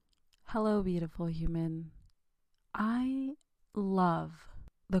Hello, beautiful human. I love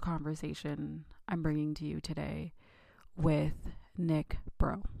the conversation I'm bringing to you today with Nick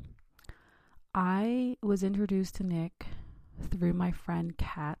Bro. I was introduced to Nick through my friend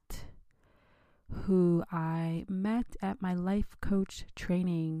Kat, who I met at my life coach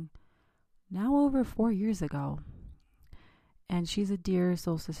training now over 4 years ago. And she's a dear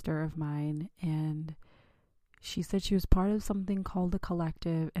soul sister of mine, and she said she was part of something called the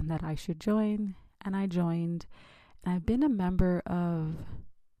Collective and that I should join, and I joined. And I've been a member of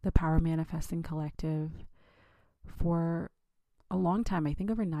the Power Manifesting Collective for a long time, I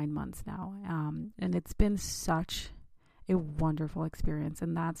think over 9 months now. And it's been such a wonderful experience,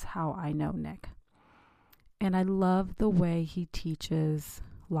 and that's how I know Nick. And I love the way he teaches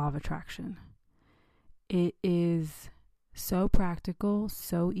law of attraction. It is so practical,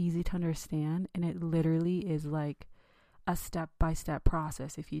 so easy to understand, and it literally is like a step-by-step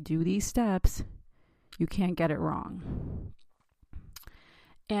process. If you do these steps, you can't get it wrong.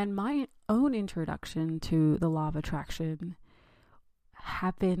 And my own introduction to the law of attraction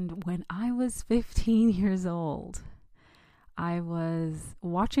happened when I was 15 years old. I was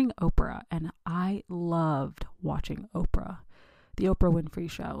watching Oprah, and I loved watching Oprah, the Oprah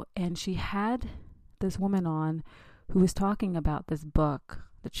Winfrey Show. And she had this woman on who was talking about this book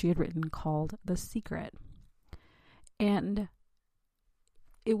that she had written called The Secret. And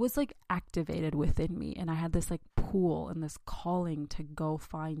it was like activated within me, and I had this like pull and this calling to go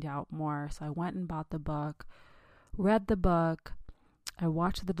find out more. So I went and bought the book, read the book. I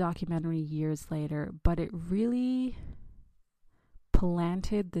watched the documentary years later, but it really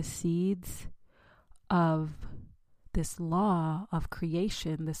planted the seeds of this law of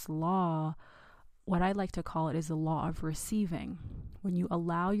creation, this law, what I like to call it is the law of receiving. When you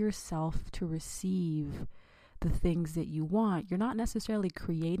allow yourself to receive the things that you want, you're not necessarily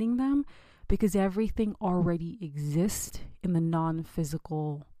creating them because everything already exists in the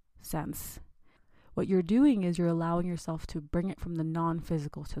non-physical sense. What you're doing is you're allowing yourself to bring it from the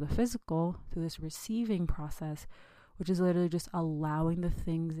non-physical to the physical through this receiving process, which is literally just allowing the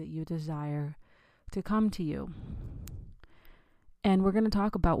things that you desire to come to you. And we're going to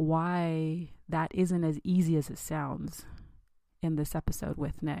talk about why that isn't as easy as it sounds in this episode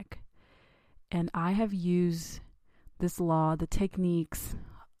with Nick. And I have used this law, the techniques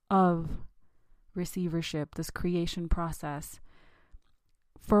of receivership, this creation process,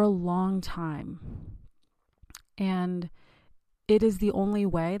 for a long time. And it is the only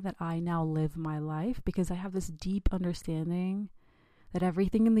way that I now live my life because I have this deep understanding that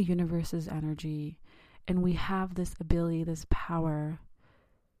everything in the universe is energy. And we have this ability, this power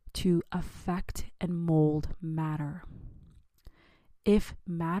to affect and mold matter. If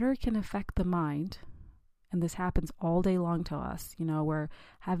matter can affect the mind, and this happens all day long to us, we're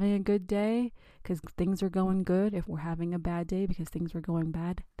having a good day because things are going good. If we're having a bad day because things are going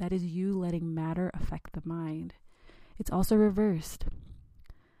bad, that is you letting matter affect the mind. It's also reversed.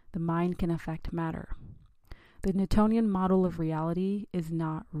 The mind can affect matter. The Newtonian model of reality is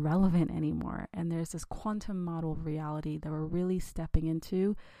not relevant anymore. And there's this quantum model of reality that we're really stepping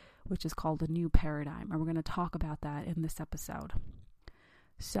into, which is called a new paradigm. And we're going to talk about that in this episode.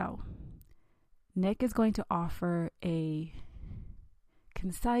 So, Nick is going to offer a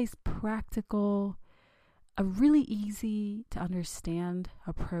concise, practical, a really easy to understand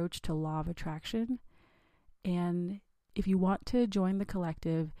approach to law of attraction. And if you want to join the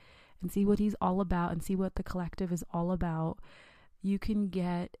collective and see what he's all about and see what the collective is all about, you can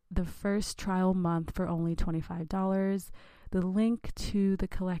get the first trial month for only $25. The link to the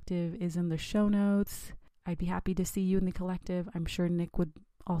collective is in the show notes. I'd be happy to see you in the collective. I'm sure Nick would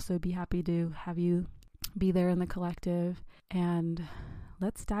also be happy to have you be there in the collective. And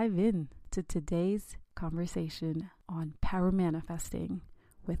let's dive in to today's conversation on power manifesting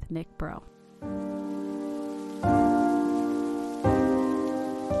with Nick Bro.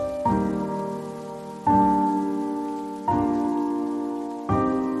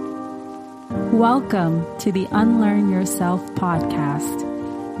 Welcome to the Unlearn Yourself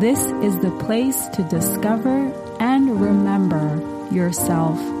podcast. This is the place to discover and remember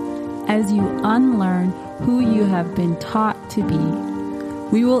yourself as you unlearn who you have been taught to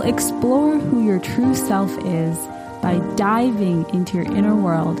be. We will explore who your true self is by diving into your inner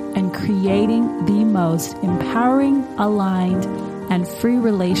world and creating the most empowering, aligned, and free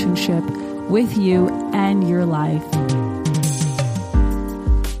relationship with you and your life.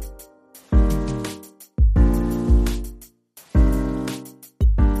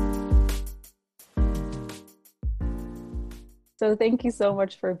 So thank you so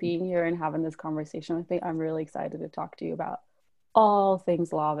much for being here and having this conversation with me. I'm really excited to talk to you about all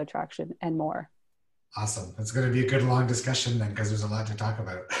things law of attraction and more. Awesome. It's going to be a good long discussion then, because there's a lot to talk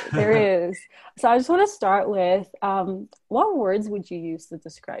There about. is. So I just want to start with what words would you use to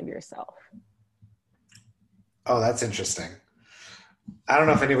describe yourself? Oh, that's interesting. I don't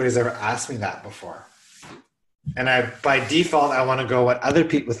know if anybody's ever asked me that before. And by default, I want to go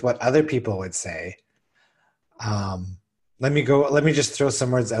with what other people would say. Um, let me just throw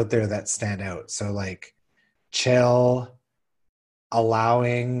some words out there that stand out. So like chill,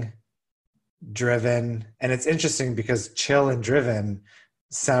 allowing, driven. And it's interesting because chill and driven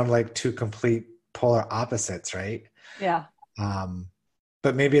sound like two complete polar opposites, right? Yeah. Um,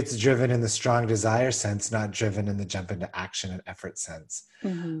 but maybe it's driven in the strong desire sense, not driven in the jump into action and effort sense.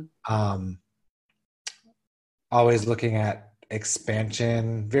 Hmm. Um, Always looking at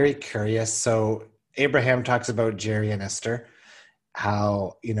expansion, very curious. So Abraham talks about Jerry and Esther,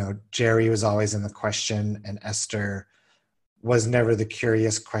 how, Jerry was always in the question and Esther was never the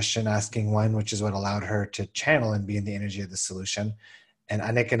curious question asking one, which is what allowed her to channel and be in the energy of the solution. And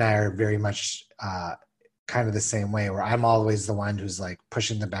Anik and I are very much kind of the same way, where I'm always the one who's like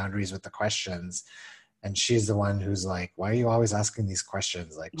pushing the boundaries with the questions. And she's the one who's like, why are you always asking these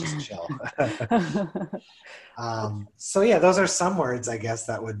questions? Like, just chill. So yeah, those are some words, I guess,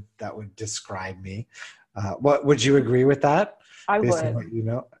 that would describe me. What would you agree with that I based on would. what you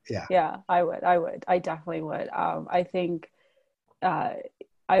know? Yeah. Yeah, I would. I would. I definitely would. I think uh,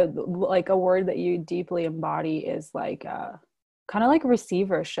 I like a word that you deeply embody is like kind of like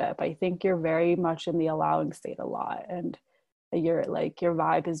receivership. I think you're very much in the allowing state a lot, and your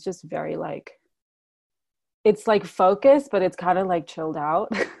vibe is just very like it's like focused, but it's kind of like chilled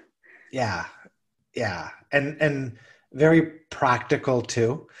out. Yeah. Yeah. And very practical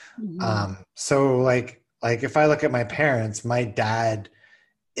too. Hmm. So like if I look at my parents, my dad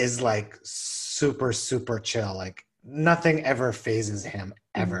is like super, super chill. Like nothing ever phases him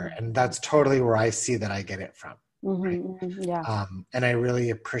ever. Hmm. And that's totally where I see that I get it from. Right. Hmm. Hmm. Yeah. And I really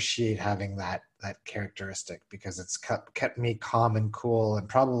appreciate having that characteristic because it's kept me calm and cool and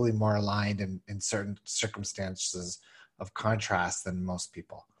probably more aligned in certain circumstances of contrast than most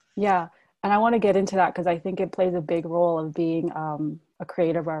people. Yeah. And I want to get into that because I think it plays a big role of being a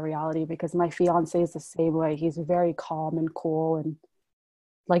creator of our reality because my fiance is the same way. He's very calm and cool and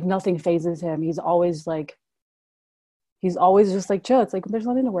like nothing phases him. He's always just like chill. It's like there's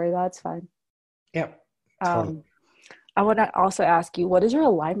nothing to worry about. It's fine. Yep, totally. Um, I want to also ask you, what does your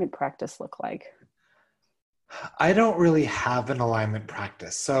alignment practice look like? I don't really have an alignment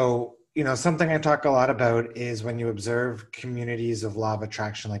practice. So, something I talk a lot about is when you observe communities of law of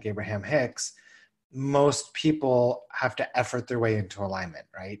attraction like Abraham Hicks, most people have to effort their way into alignment,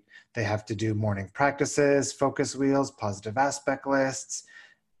 right? They have to do morning practices, focus wheels, positive aspect lists.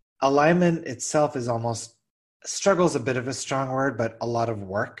 Alignment itself is almost struggles a bit of a strong word, but a lot of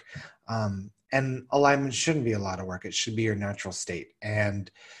work. And alignment shouldn't be a lot of work. It should be your natural state.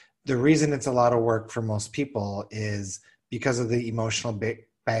 And the reason it's a lot of work for most people is because of the emotional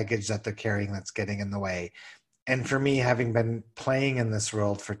baggage that they're carrying that's getting in the way. And for me, having been playing in this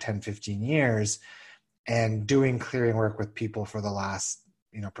world for 10, 15 years and doing clearing work with people for the last,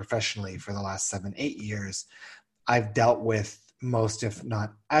 professionally for the last 7, 8 years, I've dealt with most, if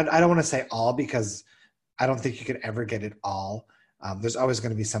not, I don't want to say all because I don't think you could ever get it all. There's always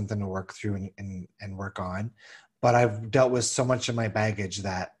going to be something to work through and work on. But I've dealt with so much of my baggage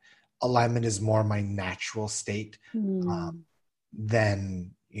that alignment is more my natural state Mm-hmm.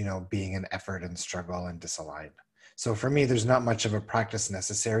 than, being an effort and struggle and disaligned. So for me, there's not much of a practice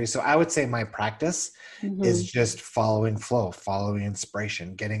necessary. So I would say my practice is just following flow, following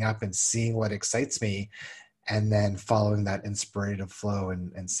inspiration, getting up and seeing what excites me, and then following that inspirative flow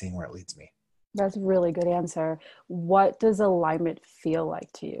and seeing where it leads me. That's a really good answer. What does alignment feel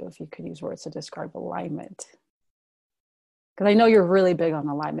like to you, if you could use words to describe alignment? Because I know you're really big on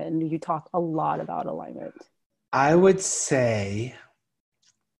alignment and you talk a lot about alignment. I would say,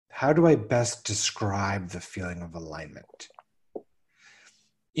 how do I best describe the feeling of alignment?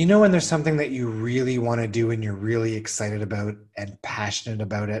 When there's something that you really want to do and you're really excited about and passionate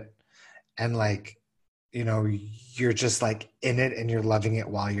about it, and like, you're just like in it and you're loving it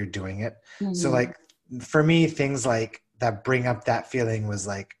while you're doing it. So Mm-hmm. like for me, things like that bring up that feeling was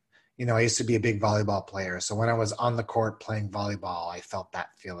like, I used to be a big volleyball player. So when I was on the court playing volleyball, I felt that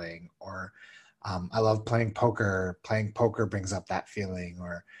feeling. Or I love playing poker. Playing poker brings up that feeling.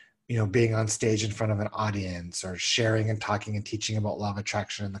 Or, being on stage in front of an audience or sharing and talking and teaching about law of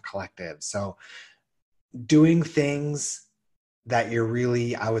attraction in the collective. So doing things that you're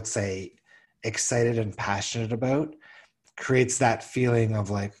really, I would say, excited and passionate about creates that feeling of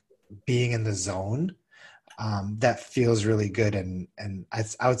like being in the zone. that feels really good. And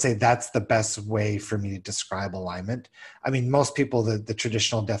I would say that's the best way for me to describe alignment. I mean, most people, the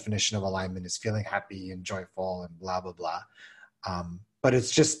traditional definition of alignment is feeling happy and joyful and blah, blah, blah. But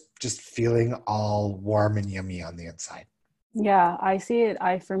it's just feeling all warm and yummy on the inside. Yeah, I see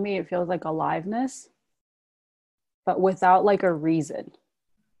it. For me, it feels like aliveness, but without like a reason.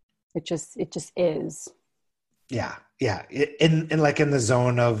 It just is. Yeah. Yeah. In like in the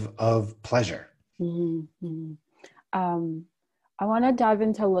zone of pleasure. Mm-hmm. Um, I want to dive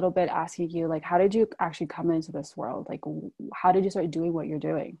into a little bit, asking you, like, how did you actually come into this world? Like, how did you start doing what you're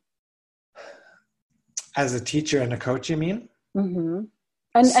doing? As a teacher and a coach, you mean? Mm-hmm.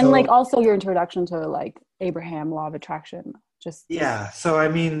 And like So also your introduction to like Abraham law of attraction. Just yeah. So I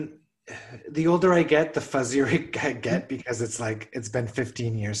mean, the older I get, the fuzzier I get because it's like it's been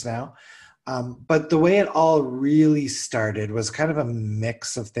 15 years now. But the way it all really started was kind of a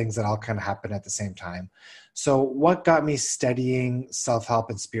mix of things that all kind of happened at the same time. So what got me studying self-help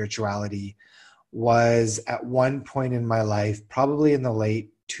and spirituality was at one point in my life, probably in the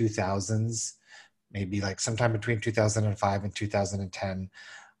late 2000s, maybe like sometime between 2005 and 2010,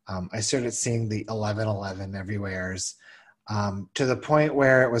 I started seeing the 1111 everywheres, to the point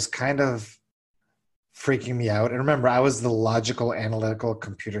where it was kind of freaking me out. And remember, I was the logical, analytical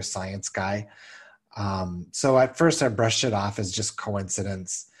computer science guy. So at first I brushed it off as just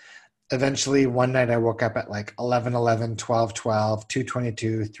coincidence. Eventually, one night I woke up at like 11:11, 12:12,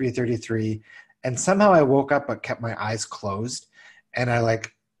 2:22, 3:33. And somehow I woke up but kept my eyes closed. And I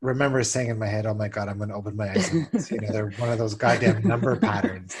like remember saying in my head, oh my God, I'm going to open my eyes. They're one of those goddamn number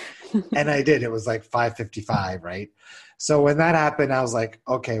patterns. And I did. It was like 5:55, right? So when that happened, I was like,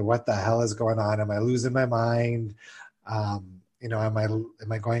 okay, what the hell is going on? Am I losing my mind? Am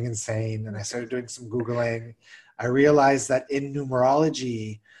I going insane? And I started doing some Googling. I realized that in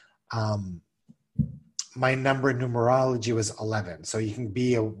numerology, my number in numerology was 11. So you can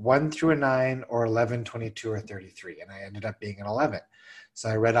be a 1 through a 9 or 11, 22, or 33. And I ended up being an 11. So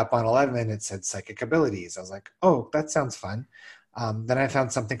I read up on 11. It said psychic abilities. I was like, oh, that sounds fun. Then I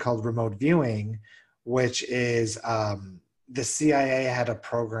found something called remote viewing, which is the CIA had a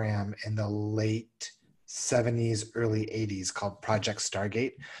program in the late 70s, early 80s called Project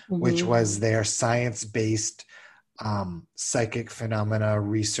Stargate, which was their science-based psychic phenomena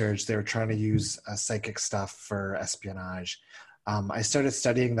research. They were trying to use psychic stuff for espionage. I started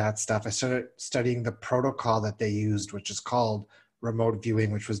studying that stuff. I started studying the protocol that they used, which is called remote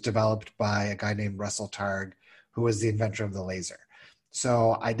viewing, which was developed by a guy named Russell Targ, who was the inventor of the laser.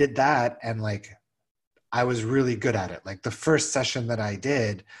 So I did that, and like I was really good at it. Like the first session that I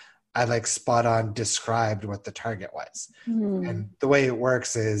did, I like spot on described what the target was. And the way it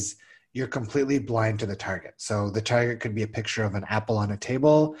works is you're completely blind to the target. So the target could be a picture of an apple on a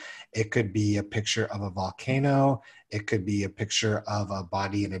table. It could be a picture of a volcano. It could be a picture of a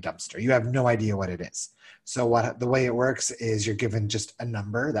body in a dumpster. You have no idea what it is. So the way it works is you're given just a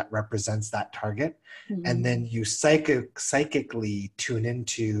number that represents that target. And then you psychically tune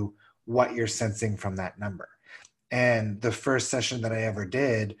into what you're sensing from that number. And the first session that I ever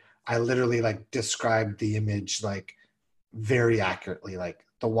did, I literally like described the image like very accurately, like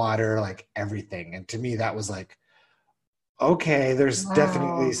the water, like everything. And to me, that was like, okay, there's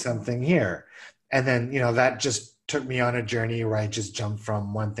definitely something here. And then, that just took me on a journey where I just jumped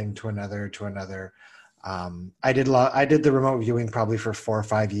from one thing to another to another. I did the remote viewing probably for 4 or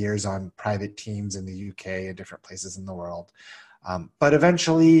 5 years on private teams in the UK and different places in the world. But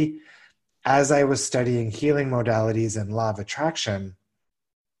eventually, as I was studying healing modalities and law of attraction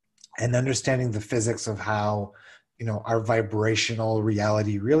and understanding the physics of how, our vibrational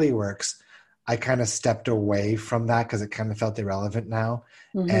reality really works, I kind of stepped away from that because it kind of felt irrelevant now,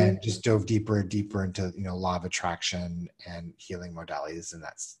 and just dove deeper and deeper into, law of attraction and healing modalities and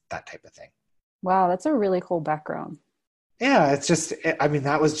that type of thing. Wow, that's a really cool background. Yeah, it's just,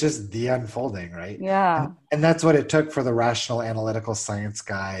 that was just the unfolding, right? Yeah. And that's what it took for the rational analytical science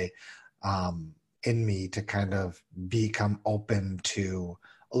guy in me to kind of become open to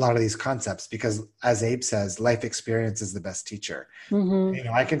a lot of these concepts, because as Abe says, life experience is the best teacher.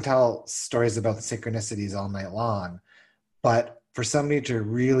 I can tell stories about synchronicities all night long, but for somebody to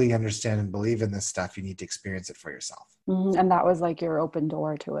really understand and believe in this stuff, you need to experience it for yourself. And that was like your open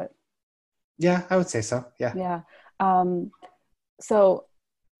door to it. Yeah, I would say so. Yeah. Yeah. So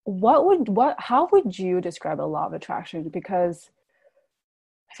how would you describe the law of attraction? Because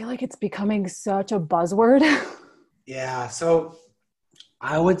I feel like it's becoming such a buzzword. Yeah. So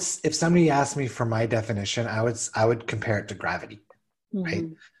if somebody asked me for my definition, I would compare it to gravity, right?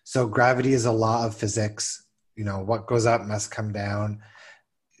 So gravity is a law of physics. What goes up must come down.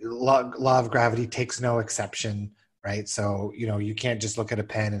 law of gravity takes no exception, right? So, you can't just look at a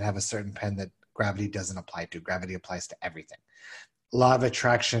pen and have a certain pen that gravity doesn't apply to. Gravity applies to everything. Law of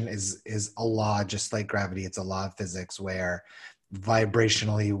attraction is a law, just like gravity. It's a law of physics where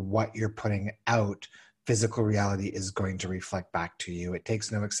vibrationally what you're putting out, physical reality is going to reflect back to you. It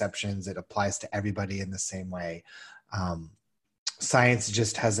takes no exceptions. It applies to everybody in the same way. Science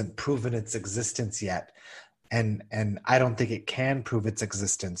just hasn't proven its existence yet. And I don't think it can prove its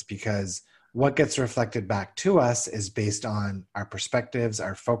existence, because what gets reflected back to us is based on our perspectives,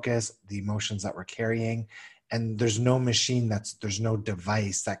 our focus, the emotions that we're carrying. And there's no machine, there's no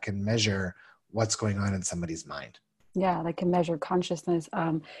device that can measure what's going on in somebody's mind. Yeah, they can measure consciousness.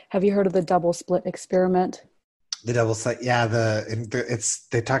 Have you heard of the double slit experiment? The double slit, yeah.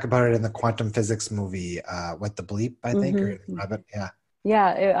 They talk about it in the quantum physics movie, What the Bleep, I think, or Rabbit, yeah.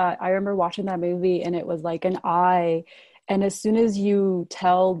 Yeah, I remember watching that movie, and it was like an eye. And as soon as you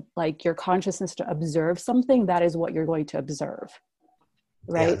tell like your consciousness to observe something, that is what you're going to observe,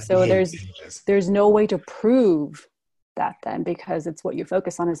 right? Yeah, So there's no way to prove that then, because it's what you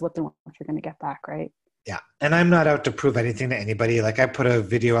focus on is what you're going to get back, right? Yeah. And I'm not out to prove anything to anybody. Like, I put a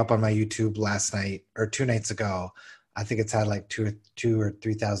video up on my YouTube last night or 2 nights ago. I think it's had like 2 or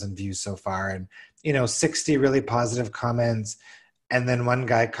 3,000 views so far, and 60 really positive comments. And then one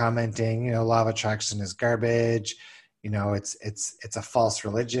guy commenting, law of attraction is garbage. It's a false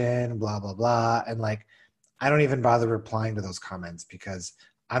religion, blah, blah, blah. And like, I don't even bother replying to those comments, because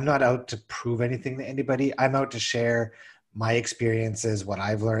I'm not out to prove anything to anybody. I'm out to share my experiences, what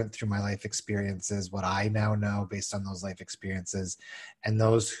I've learned through my life experiences, what I now know based on those life experiences. And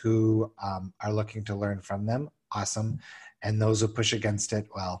those who are looking to learn from them, awesome. And those who push against it,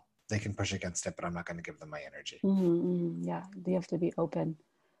 well, they can push against it, but I'm not going to give them my energy. Mm-hmm. Yeah, you have to be open.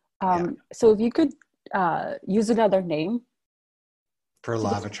 So if you could use another name for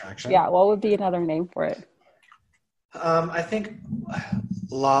law of attraction, what would be another name for it? I think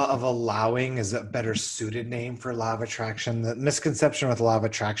law of allowing is a better suited name for law of attraction. The misconception with law of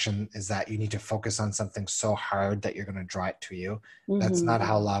attraction is that you need to focus on something so hard that you're going to draw it to you. Mm-hmm. That's not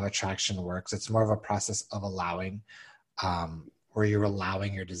how law of attraction works. It's more of a process of allowing, where you're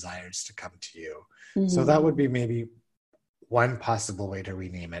allowing your desires to come to you. Mm-hmm. So that would be maybe one possible way to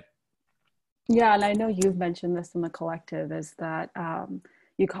rename it. Yeah, and I know you've mentioned this in the collective, is that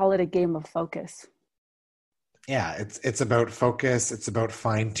you call it a game of focus. Yeah, it's about focus. It's about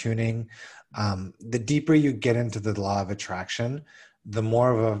fine tuning. The deeper you get into the law of attraction, the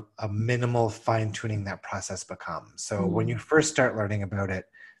more of a minimal fine tuning that process becomes. So when you first start learning about it,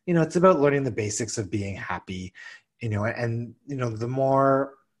 it's about learning the basics of being happy, and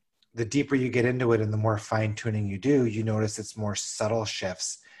the deeper you get into it and the more fine tuning you do, you notice it's more subtle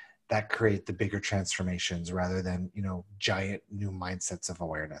shifts that create the bigger transformations rather than, giant new mindsets of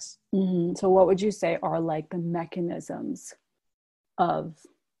awareness. Mm-hmm. So what would you say are like the mechanisms of,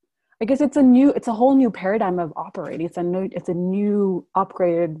 I guess it's a whole new paradigm of operating. It's a new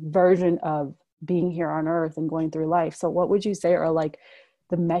upgraded version of being here on earth and going through life. So what would you say are like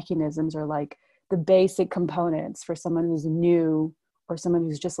the mechanisms, or like the basic components for someone who's new, or someone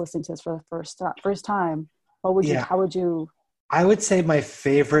who's just listening to this for the first time? How would you? I would say my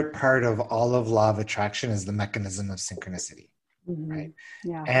favorite part of all of law of attraction is the mechanism of synchronicity, right?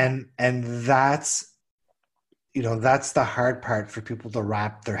 Yeah. And that's, that's the hard part for people to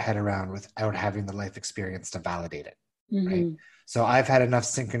wrap their head around without having the life experience to validate it, right? So I've had enough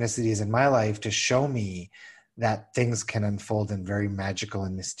synchronicities in my life to show me that things can unfold in very magical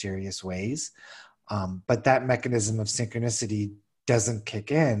and mysterious ways. But that mechanism of synchronicity doesn't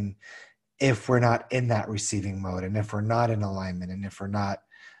kick in if we're not in that receiving mode, and if we're not in alignment, and if we're not,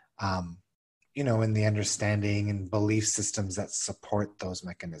 in the understanding and belief systems that support those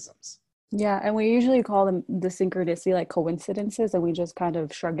mechanisms. Yeah. And we usually call them the synchronicity like coincidences, and we just kind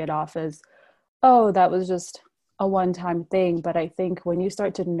of shrug it off as, oh, that was just a one-time thing. But I think when you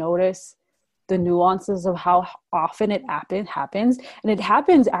start to notice the nuances of how often it happens, and it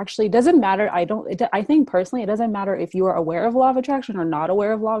happens, actually, it doesn't matter. I think personally, it doesn't matter if you are aware of law of attraction or not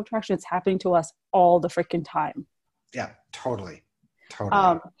aware of law of attraction. It's happening to us all the freaking time. Yeah, totally.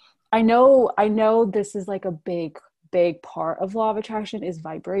 I know this is like a big part of law of attraction is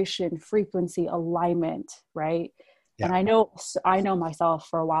vibration, frequency, alignment, right? Yeah. And I know myself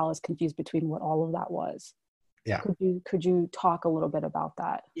for a while was confused between what all of that was. Yeah. Could you talk a little bit about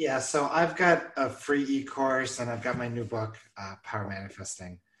that? Yeah. So I've got a free e-course, and I've got my new book, Power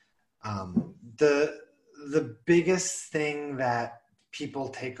Manifesting. The biggest thing that people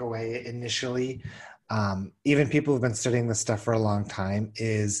take away initially, even people who've been studying this stuff for a long time,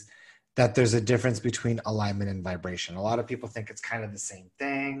 is that there's a difference between alignment and vibration. A lot of people think it's kind of the same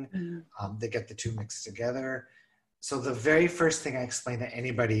thing. They get the two mixed together. So the very first thing I explain to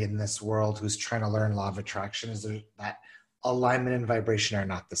anybody in this world who's trying to learn law of attraction is that alignment and vibration are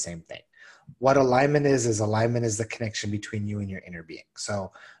not the same thing. What alignment is alignment is the connection between you and your inner being.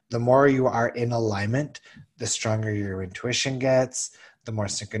 So the more you are in alignment, the stronger your intuition gets, the more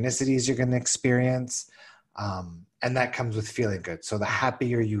synchronicities you're going to experience. And that comes with feeling good. So the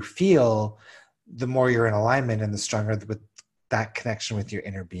happier you feel, the more you're in alignment and the stronger that connection with your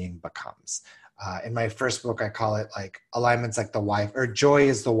inner being becomes. In my first book, I call it like alignment's like the Wi-Fi, or joy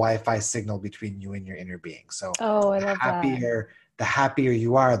is the Wi-Fi signal between you and your inner being. So I love that. The happier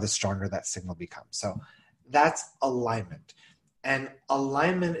you are, the stronger that signal becomes. So that's alignment. And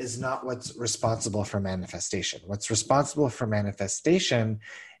alignment is not what's responsible for manifestation. What's responsible for manifestation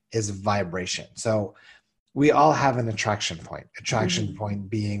is vibration. So we all have an attraction point. Attraction point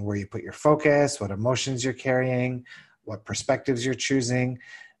being where you put your focus, what emotions you're carrying, what perspectives you're choosing.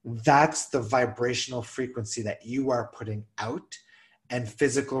 That's the vibrational frequency that you are putting out, and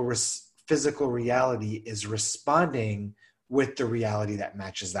physical reality is responding with the reality that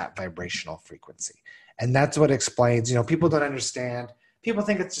matches that vibrational frequency. And that's what explains, people don't understand. People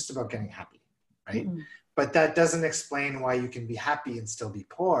think it's just about getting happy, right? But that doesn't explain why you can be happy and still be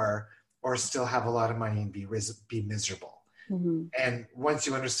poor, or still have a lot of money and be miserable. And once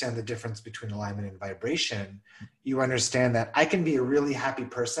you understand the difference between alignment and vibration, you understand that I can be a really happy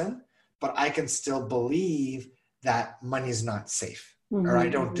person, but I can still believe that money is not safe, or I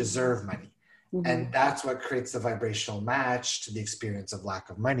don't deserve money. And that's what creates the vibrational match to the experience of lack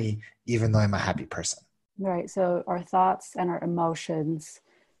of money, even though I'm a happy person. Right. So our thoughts and our emotions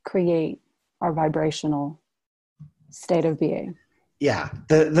create our vibrational state of being. Yeah.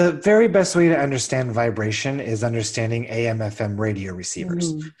 The very best way to understand vibration is understanding AM, FM radio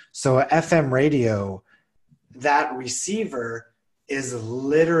receivers. So a FM radio, that receiver is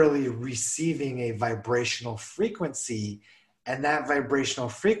literally receiving a vibrational frequency, and that vibrational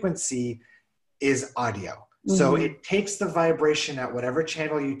frequency is audio. So it takes the vibration at whatever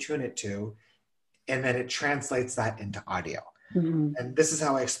channel you tune it to, and then it translates that into audio. And this is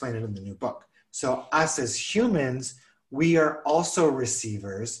how I explain it in the new book. So us as humans, we are also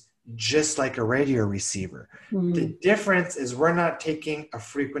receivers, just like a radio receiver. The difference is we're not taking a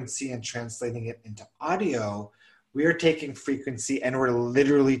frequency and translating it into audio. We're taking frequency and we're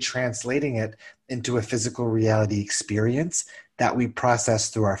literally translating it into a physical reality experience that we process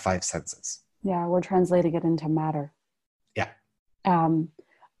through our five senses. Yeah, we're translating it into matter. Yeah.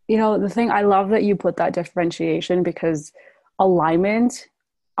 The thing, I love that you put that differentiation, because alignment,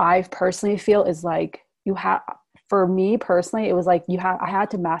 I personally feel, is like for me personally, it was like I had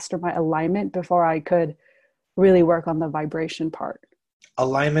to master my alignment before I could really work on the vibration part.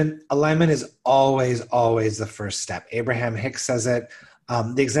 Alignment is always the first step. Abraham Hicks says it.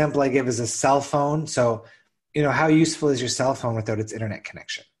 The example I give is a cell phone. So, how useful is your cell phone without its internet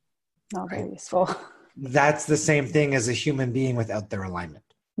connection? Not very useful. That's the same thing as a human being without their alignment.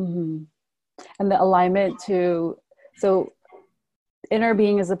 And the alignment so inner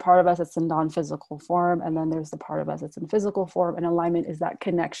being is a part of us that's in non-physical form, and then there's the part of us that's in physical form, and alignment is that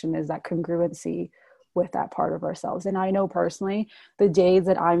connection, is that congruency with that part of ourselves. And I know personally, the days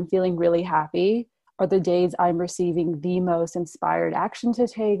that I'm feeling really happy are the days I'm receiving the most inspired action to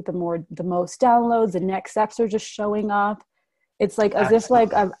take, the most downloads, the next steps are just showing up. It's like as if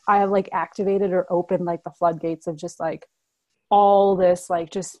like I have like activated or opened like the floodgates of just like all this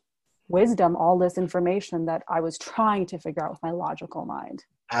like just wisdom, all this information that I was trying to figure out with my logical mind.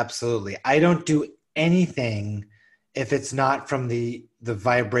 Absolutely. I don't do anything if it's not from the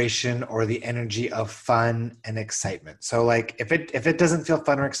vibration or the energy of fun and excitement. So like if it doesn't feel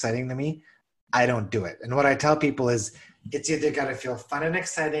fun or exciting to me, I don't do it. And what I tell people is it's either got to feel fun and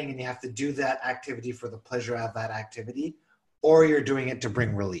exciting and you have to do that activity for the pleasure of that activity, or you're doing it to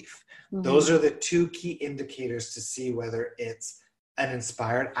bring relief. Those are the two key indicators to see whether it's an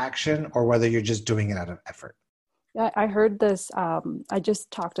inspired action or whether you're just doing it out of effort. Yeah, I heard this. I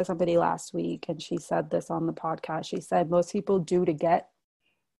just talked to somebody last week and she said this on the podcast. She said most people do to get,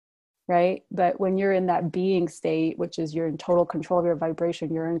 right? But when you're in that being state, which is you're in total control of your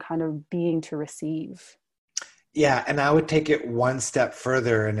vibration, you're in kind of being to receive. Yeah, and I would take it one step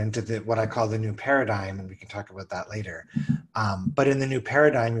further and into what I call the new paradigm, and we can talk about that later. But in the new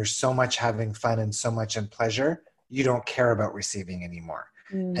paradigm, you're so much having fun and so much in pleasure, you don't care about receiving anymore.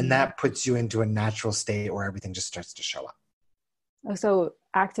 And that puts you into a natural state where everything just starts to show up. So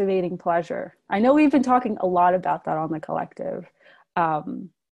activating pleasure. I know we've been talking a lot about that on the collective.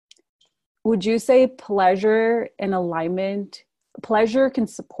 Would you say pleasure and alignment pleasure can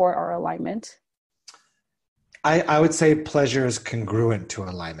support our alignment. I would say pleasure is congruent to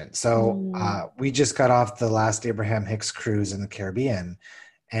alignment. So we just got off the last Abraham Hicks cruise in the Caribbean,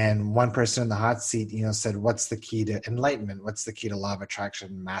 and one person in the hot seat, said, "What's the key to enlightenment? What's the key to law of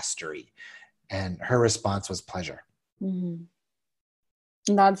attraction mastery?" And her response was pleasure. And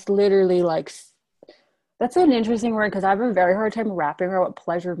that's literally like, that's an interesting word, because I have a very hard time wrapping around what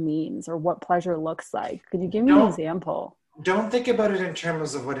pleasure means or what pleasure looks like. Could you give me an example? Don't think about it in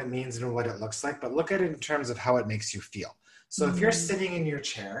terms of what it means and what it looks like, but look at it in terms of how it makes you feel. So if you're sitting in your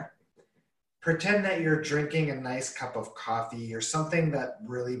chair, pretend that you're drinking a nice cup of coffee or something that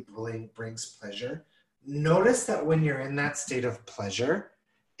really brings pleasure. Notice that when you're in that state of pleasure,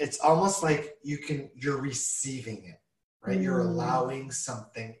 it's almost like you're receiving it, right? You're allowing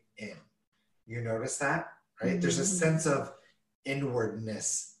something in. You notice that, right? There's a sense of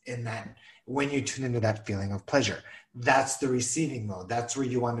inwardness in that when you tune into that feeling of pleasure. That's the receiving mode. That's where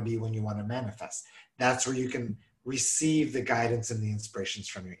you want to be when you want to manifest. That's where you can receive the guidance and the inspirations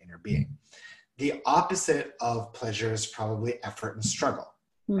from your inner being. The opposite of pleasure is probably effort and struggle,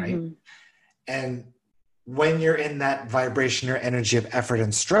 right? And when you're in that vibration or energy of effort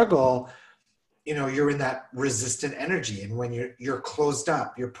and struggle, you're in that resistant energy. And when you're closed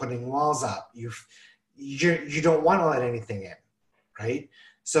up, you're putting walls up, you don't want to let anything in, right?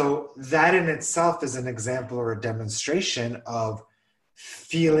 So that in itself is an example or a demonstration of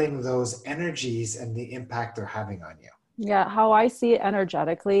feeling those energies and the impact they're having on you. Yeah, how I see it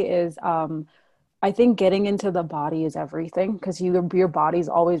energetically is I think getting into the body is everything, because your body's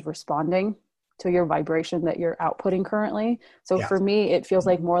always responding to your vibration that you're outputting currently. So for me, it feels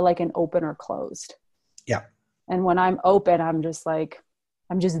like more like an open or closed. Yeah. And when I'm open, I'm just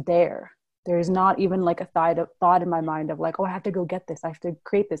there. There's not even like a thought in my mind of like, oh, I have to go get this. I have to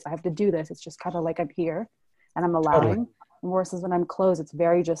create this. I have to do this. It's just kind of like I'm here and I'm allowing. Totally. Versus when I'm closed, it's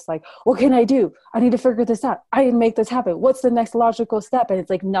very just like, what can I do? I need to figure this out. I need to make this happen. What's the next logical step? And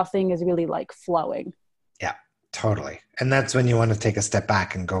it's like nothing is really like flowing. Yeah, totally. And that's when you want to take a step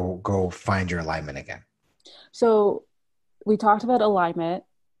back and go find your alignment again. So we talked about alignment,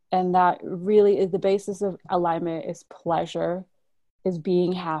 and that really is the basis of alignment is pleasure, is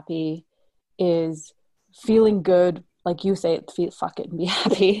being happy, is feeling good. Like you say, fuck it and be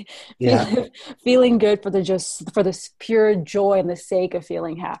happy. Yeah. Feeling good for the pure joy and the sake of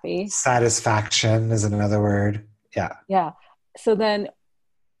feeling happy. Satisfaction is another word. Yeah. Yeah. So then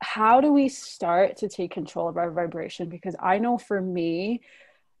how do we start to take control of our vibration? Because I know for me,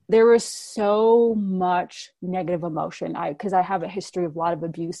 there was so much negative emotion. Because I have a history of a lot of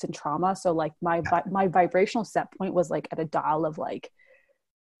abuse and trauma. So like my vibrational set point was like at a dial of like,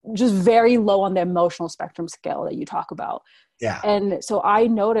 just very low on the emotional spectrum scale that you talk about. Yeah. And so I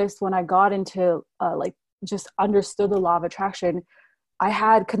noticed when I got into like just understood the law of attraction, I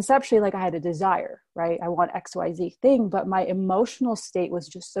had conceptually like I had a desire, right? I want XYZ thing, but my emotional state was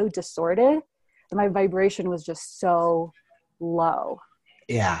just so distorted and my vibration was just so low.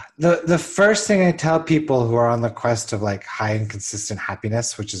 Yeah. The first thing I tell people who are on the quest of like high and consistent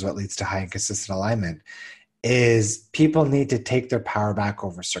happiness, which is what leads to high and consistent alignment, is people need to take their power back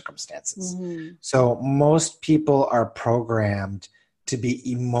over circumstances. So most people are programmed to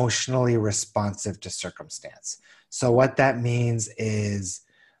be emotionally responsive to circumstance. So what that means is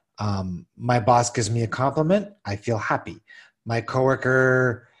my boss gives me a compliment, I feel happy. My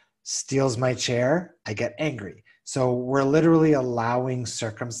coworker steals my chair, I get angry. So we're literally allowing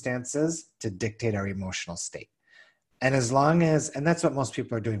circumstances to dictate our emotional state. And and that's what most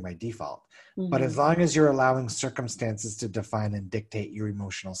people are doing by default. But as long as you're allowing circumstances to define and dictate your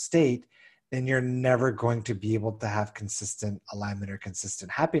emotional state, then you're never going to be able to have consistent alignment or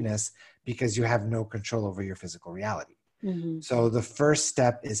consistent happiness because you have no control over your physical reality. So the first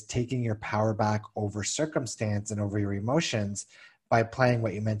step is taking your power back over circumstance and over your emotions by playing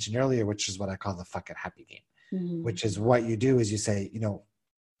what you mentioned earlier, which is what I call the fuck it happy game, which is what you do is you say,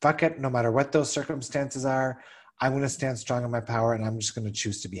 fuck it, no matter what those circumstances are, I'm going to stand strong in my power and I'm just going to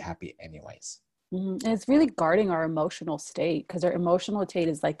choose to be happy anyways. And it's really guarding our emotional state, because our emotional state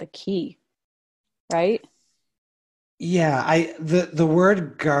is like the key, right? Yeah. The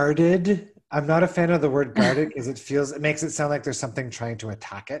word guarded, I'm not a fan of the word guarded because it makes it sound like there's something trying to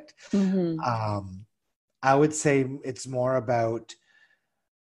attack it. I would say it's more about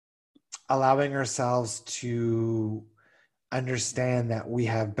allowing ourselves to understand that we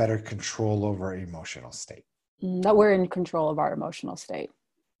have better control over our emotional state. That we're in control of our emotional state.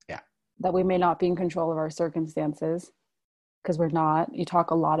 Yeah. That we may not be in control of our circumstances, because we're not. You talk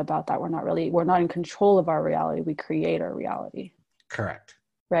a lot about that. We're not in control of our reality. We create our reality. Correct.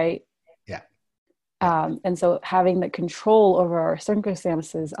 Right? Yeah. And so having the control over our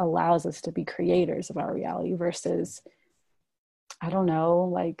circumstances allows us to be creators of our reality versus, I don't know,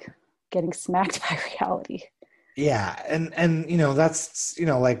 like getting smacked by reality. Yeah. And, you know, that's, you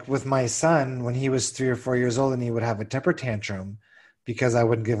know, like with my son, when he was 3 or 4 years old and he would have a temper tantrum because I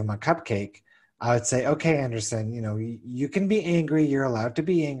wouldn't give him a cupcake, I would say, okay, Anderson, you know, you can be angry. You're allowed to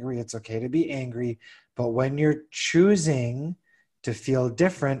be angry. It's okay to be angry. But when you're choosing to feel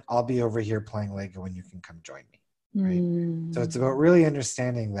different, I'll be over here playing Lego and you can come join me. Right. So it's about really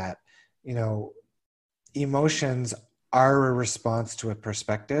understanding that, you know, emotions are a response to a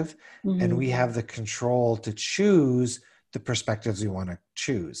perspective, and we have the control to choose the perspectives we want to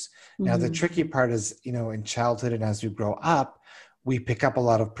choose. Now, the tricky part is, you know, in childhood and as we grow up, we pick up a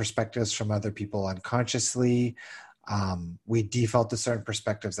lot of perspectives from other people unconsciously. We default to certain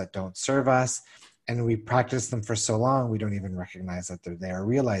perspectives that don't serve us, and we practice them for so long, we don't even recognize that they're there,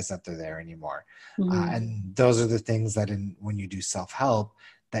 realize that they're there anymore. And those are the things that when you do self-help,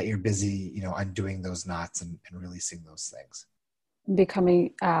 that you're busy, you know, undoing those knots and releasing those things.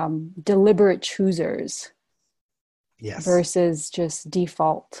 Becoming deliberate choosers. Yes. Versus just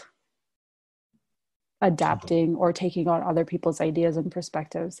default adapting or taking on other people's ideas and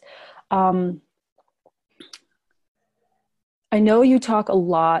perspectives. I know you talk a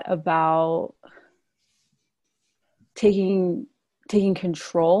lot about taking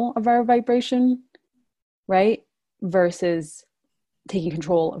control of our vibration, right? Versus taking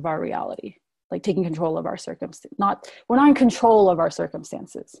control of our reality, like taking control of our circumstance. We're not in control of our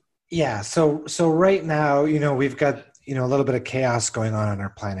circumstances. Yeah. So right now, you know, we've got, you know, a little bit of chaos going on our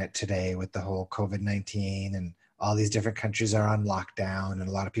planet today with the whole COVID-19, and all these different countries are on lockdown and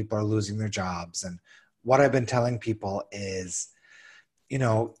a lot of people are losing their jobs. And what I've been telling people is, you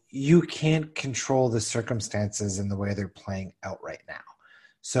know, you can't control the circumstances in the way they're playing out right now.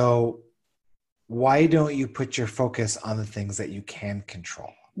 So why don't you put your focus on the things that you can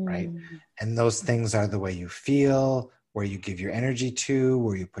control, right? And those things are the way you feel, where you give your energy to,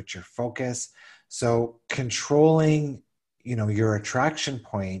 where you put your focus. So controlling, you know, your attraction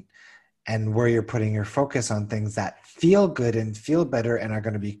point and where you're putting your focus on things that feel good and feel better and are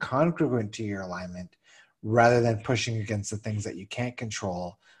going to be congruent to your alignment, rather than pushing against the things that you can't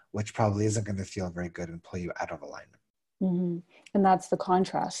control, which probably isn't going to feel very good and pull you out of alignment. And that's the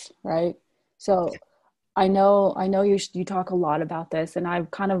contrast, right? So I know you talk a lot about this, and I've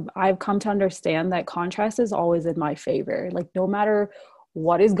come to understand that contrast is always in my favor. Like no matter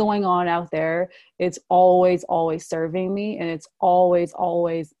what is going on out there, it's always serving me, and it's always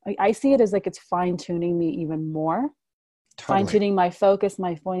I see it as like it's fine-tuning me even more. Totally. Fine-tuning my focus,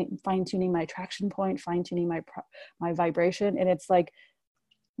 fine-tuning my attraction point, fine-tuning my vibration, and it's like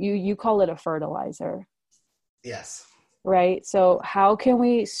you call it a fertilizer. Yes. Right. So how can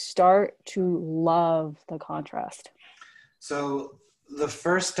we start to love the contrast? So the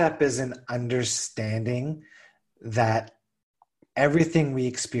first step is in understanding that everything we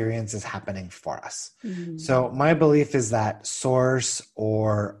experience is happening for us. So my belief is that source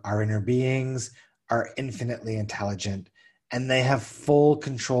or our inner beings are infinitely intelligent, and they have full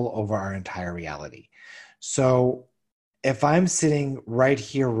control over our entire reality. So if I'm sitting right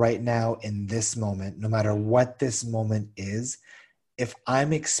here, right now, in this moment, no matter what this moment is, if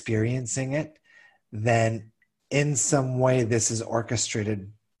I'm experiencing it, then in some way this is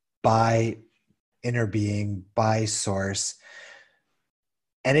orchestrated by inner being, by source,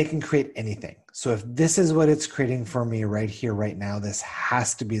 and it can create anything. So if this is what it's creating for me right here, right now, this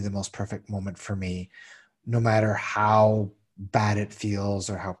has to be the most perfect moment for me, no matter how bad it feels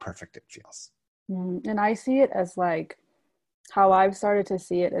or how perfect it feels. And I see it as like, how I've started to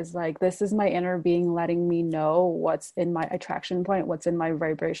see it is like, this is my inner being letting me know what's in my attraction point, what's in my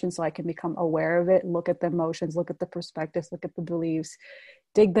vibration, so I can become aware of it, look at the emotions, look at the perspectives, look at the beliefs,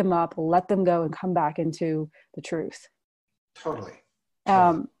 dig them up, let them go, and come back into the truth. Totally.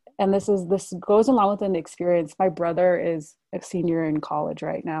 And this goes along with an experience. My brother is a senior in college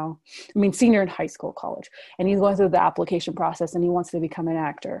right now. I mean, senior in high school, college. And he's going through the application process, and he wants to become an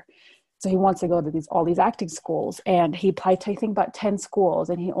actor. So he wants to go to all these acting schools, and he applied to, I think, about 10 schools,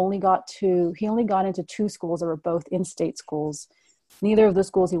 and he only got into 2 schools that were both in-state schools. Neither of the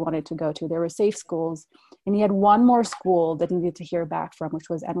schools he wanted to go to. They were safe schools, and he had one more school that he needed to hear back from, which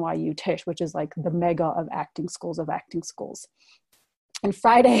was NYU Tisch, which is like the mega of acting schools. And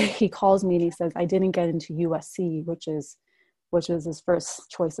Friday he calls me and he says, I didn't get into USC, which is his first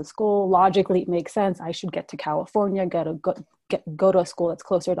choice of school. Logically, it makes sense. I should get to California, go to a school that's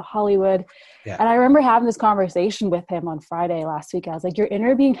closer to Hollywood. Yeah. And I remember having this conversation with him on Friday last week. I was like, your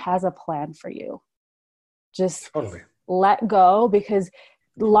inner being has a plan for you. Just let go, because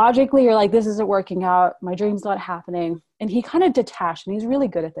logically you're like, this isn't working out, my dream's not happening. And he kind of detached, and he's really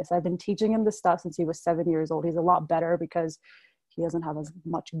good at this. I've been teaching him this stuff since he was 7 years old. He's a lot better because he doesn't have as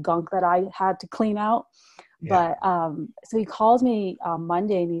much gunk that I had to clean out. Yeah. But so he calls me on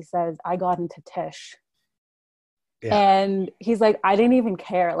Monday and he says, I got into Tish. Yeah. And he's like, I didn't even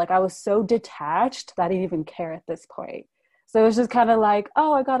care. Like, I was so detached that I didn't even care at this point. So it was just kind of like,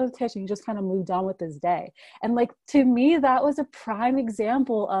 oh, I got a Tish, and he just kind of moved on with his day. And like, to me, that was a prime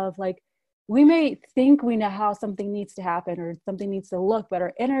example of like, we may think we know how something needs to happen or something needs to look, but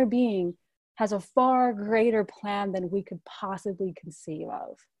our inner being has a far greater plan than we could possibly conceive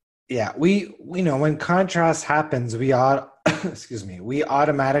of. Yeah, we know when contrast happens, excuse me, we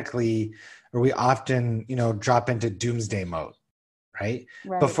automatically, or we often, drop into doomsday mode, right?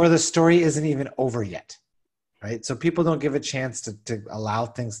 Right. Before the story isn't even over yet, right? So people don't give a chance to allow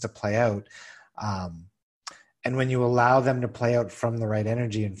things to play out. And when you allow them to play out from the right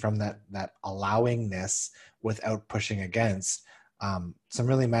energy and from that allowingness without pushing against, some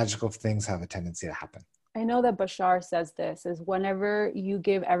really magical things have a tendency to happen. I know that Bashar says this is whenever you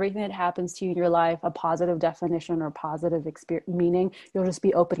give everything that happens to you in your life a positive definition or positive meaning, you'll just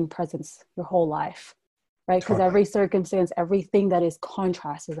be opening presents your whole life, right? Because every circumstance, everything that is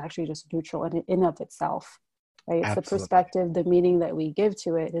contrast is actually just neutral in of itself, right? It's Absolutely. the perspective, the meaning that we give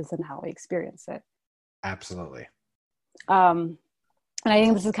to it is in how we experience it. Absolutely. And I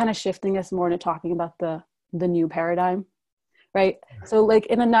think this is kind of shifting us more into talking about the new paradigm. Right. So like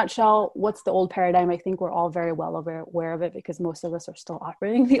in a nutshell, what's the old paradigm? I think we're all very well aware of it because most of us are still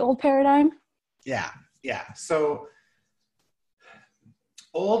operating the old paradigm. Yeah. Yeah. So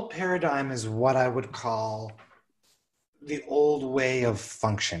old paradigm is what I would call the old way of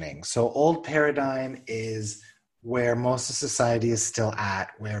functioning. So old paradigm is where most of society is still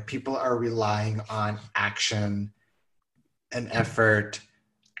at, where people are relying on action and effort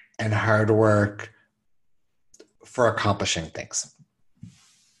and hard work for accomplishing things.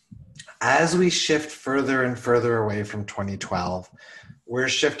 As we shift further and further away from 2012, we're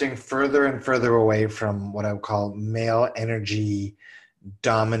shifting further and further away from what I would call male energy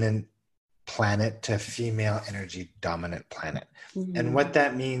dominant planet to female energy dominant planet. Mm-hmm. And what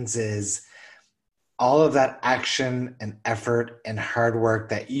that means is all of that action and effort and hard work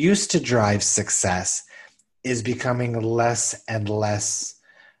that used to drive success is becoming less and less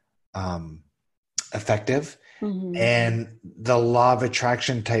effective. Mm-hmm. And the law of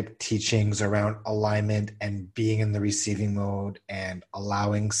attraction type teachings around alignment and being in the receiving mode and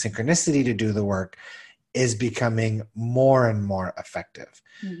allowing synchronicity to do the work is becoming more and more effective.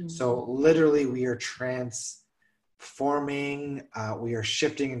 Mm-hmm. So literally we are transforming, we are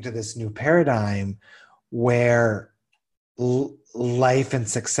shifting into this new paradigm where life and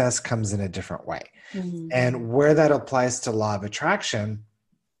success comes in a different way. Mm-hmm. And where that applies to law of attraction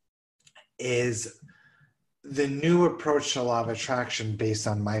is the new approach to law of attraction based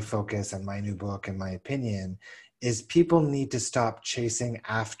on my focus and my new book and my opinion is people need to stop chasing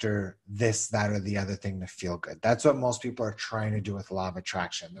after this, that, or the other thing to feel good. That's what most people are trying to do with law of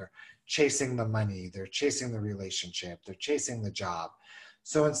attraction. They're chasing the money, they're chasing the relationship, they're chasing the job.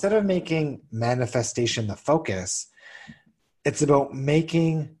 So instead of making manifestation the focus, it's about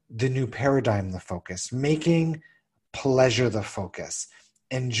making the new paradigm the focus, making pleasure the focus,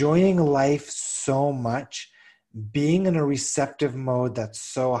 enjoying life so much, being in a receptive mode that's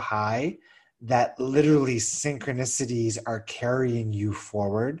so high that literally synchronicities are carrying you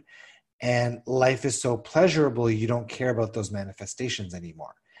forward, and life is so pleasurable you don't care about those manifestations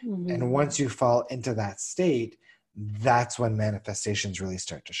anymore. Mm-hmm. And once you fall into that state, that's when manifestations really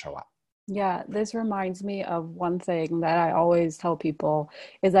start to show up. Yeah, this reminds me of one thing that I always tell people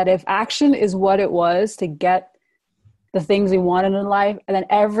is that if action is what it was to get the things we wanted in life, and then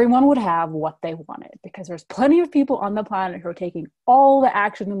everyone would have what they wanted, because there's plenty of people on the planet who are taking all the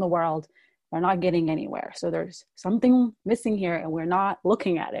action in the world. They're not getting anywhere. So there's something missing here and we're not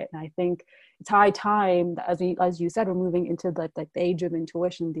looking at it. And I think it's high time that, as you said, we're moving into the age of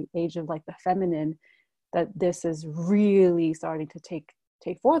intuition, the age of like the feminine, that this is really starting to take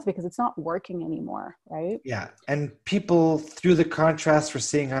forth because it's not working anymore, right? Yeah. And people, through the contrast we're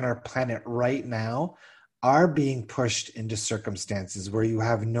seeing on our planet right now, are being pushed into circumstances where you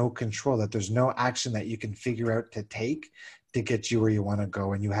have no control, that there's no action that you can figure out to take to get you where you want to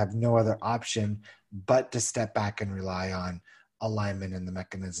go. And you have no other option but to step back and rely on alignment and the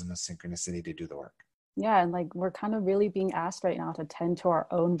mechanism of synchronicity to do the work. Yeah. And like, we're kind of really being asked right now to tend to our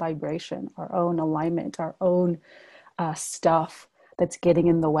own vibration, our own alignment, our own stuff that's getting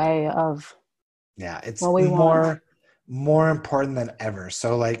in the way of it's more important than ever.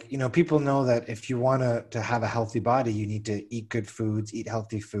 So like, people know that if you want to have a healthy body, you need to eat good foods, eat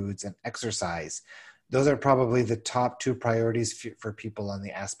healthy foods, and exercise. Those are probably the top two priorities for people on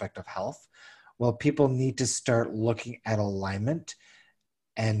the aspect of health. Well, people need to start looking at alignment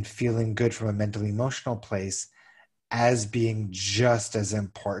and feeling good from a mental emotional place as being just as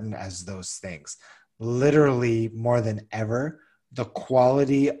important as those things. Literally, more than ever, the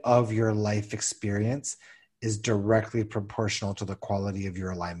quality of your life experience is directly proportional to the quality of your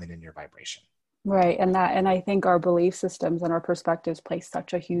alignment and your vibration. Right. And I think our belief systems and our perspectives play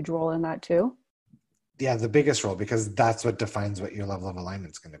such a huge role in that too. Yeah, the biggest role, because that's what defines what your level of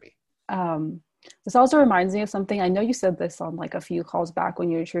alignment is going to be. This also reminds me of something. I know you said this on like a few calls back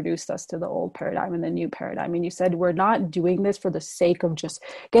when you introduced us to the old paradigm and the new paradigm. And you said, we're not doing this for the sake of just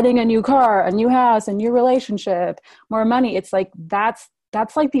getting a new car, a new house, a new relationship, more money. It's like, that's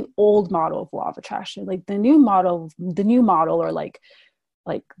like the old model of law of attraction. Like the new model, or like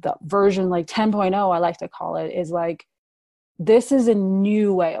the version like 10.0, I like to call it, is like, this is a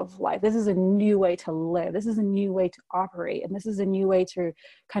new way of life. This is a new way to live. This is a new way to operate. And this is a new way to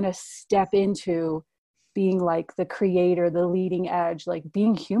kind of step into being like the creator, the leading edge, like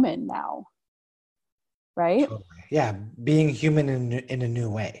being human now. Right? Totally. Yeah, being human in a new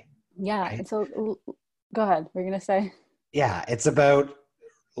way. Yeah. Right? And so go ahead. We're going to say. Yeah, it's about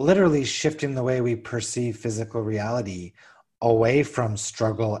literally shifting the way we perceive physical reality away from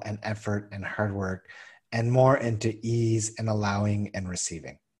struggle and effort and hard work and more into ease and allowing and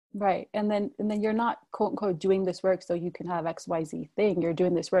receiving. Right. And then you're not quote unquote doing this work so you can have XYZ thing. You're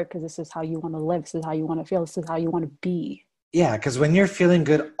doing this work because this is how you want to live. This is how you want to feel. This is how you want to be. Yeah, because when you're feeling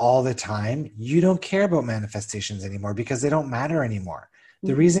good all the time, you don't care about manifestations anymore because they don't matter anymore.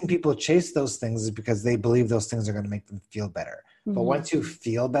 The reason people chase those things is because they believe those things are going to make them feel better. But once you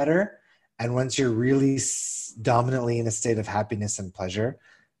feel better, and once you're really dominantly in a state of happiness and pleasure,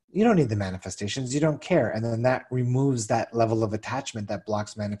 you don't need the manifestations. You don't care. And then that removes that level of attachment that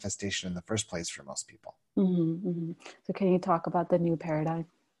blocks manifestation in the first place for most people. So can you talk about the new paradigm?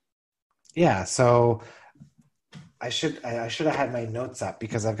 Yeah. So I should have had my notes up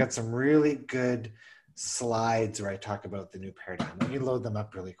because I've got some really good slides where I talk about the new paradigm. Let me load them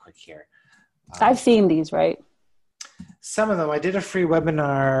up really quick here. I've seen these, right? Some of them. I did a free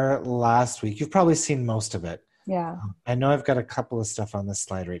webinar last week. You've probably seen most of it. Yeah. I know I've got a couple of stuff on this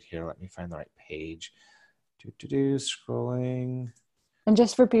slide right here. Let me find the right page. Scrolling. And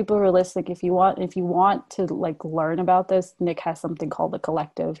just for people who are listening, if you want to like learn about this, Nick has something called the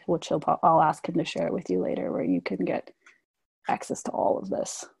Collective, which I'll ask him to share it with you later, where you can get access to all of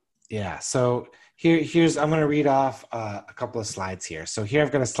this. Yeah. So here's I'm going to read off a couple of slides here. So here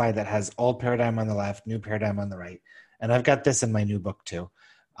I've got a slide that has old paradigm on the left, new paradigm on the right, and I've got this in my new book too.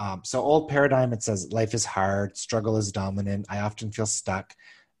 So old paradigm, it says life is hard, struggle is dominant. I often feel stuck.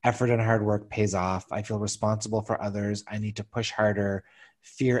 Effort and hard work pays off. I feel responsible for others. I need to push harder.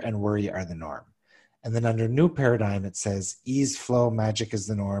 Fear and worry are the norm. And then under new paradigm, it says ease, flow, magic is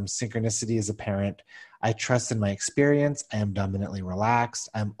the norm. Synchronicity is apparent. I trust in my experience. I am dominantly relaxed.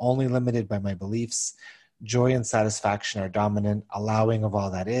 I'm only limited by my beliefs. Joy and satisfaction are dominant. Allowing of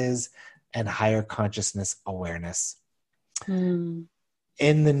all that is, and higher consciousness awareness.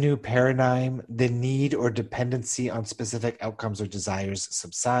 In the new paradigm, the need or dependency on specific outcomes or desires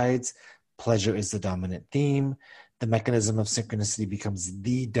subsides. Pleasure is the dominant theme. The mechanism of synchronicity becomes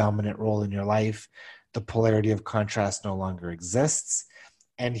the dominant role in your life. The polarity of contrast no longer exists.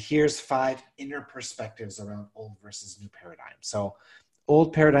 And here's 5 inner perspectives around old versus new paradigm. So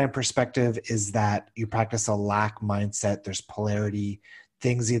old paradigm perspective is that you practice a lack mindset. There's polarity.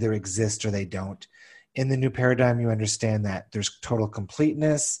 Things either exist or they don't. In the new paradigm, you understand that there's total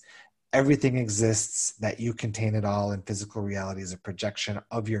completeness. Everything exists, that you contain it all, and physical reality is a projection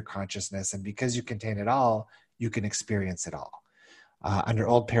of your consciousness. And because you contain it all, you can experience it all. Under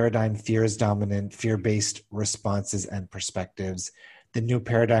old paradigm, fear is dominant, fear-based responses and perspectives. The new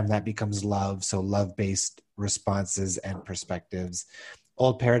paradigm, that becomes love, so love-based responses and perspectives.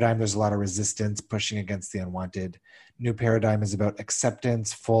 Old paradigm, there's a lot of resistance, pushing against the unwanted. New paradigm is about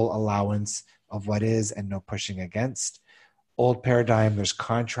acceptance, full allowance of what is, and no pushing against. Old paradigm, there's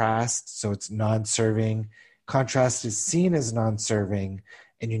contrast, so it's non-serving. Contrast is seen as non-serving,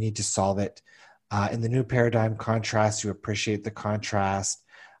 and you need to solve it. In the new paradigm, contrast, you appreciate the contrast.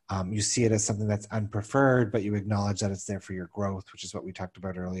 You see it as something that's unpreferred, but you acknowledge that it's there for your growth, which is what we talked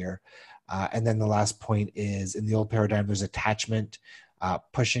about earlier. And then the last point is, in the old paradigm, there's attachment,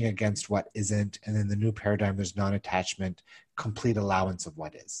 pushing against what isn't. And in the new paradigm, there's non-attachment, complete allowance of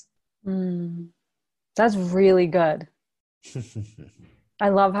what is. That's really good. I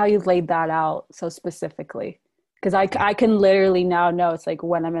love how you laid that out so specifically. Because I can literally now know it's like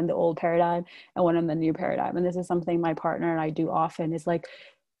when I'm in the old paradigm and when I'm in the new paradigm. And this is something my partner and I do often is like,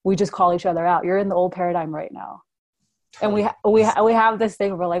 we just call each other out. You're in the old paradigm right now. Totally. And we have this thing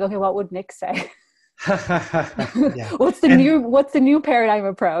where we're like, okay, what would Nick say? Yeah. What's the new paradigm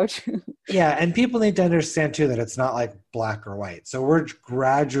approach? Yeah, and people need to understand too that it's not like black or white. So we're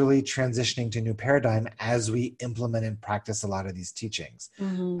gradually transitioning to new paradigm as we implement and practice a lot of these teachings.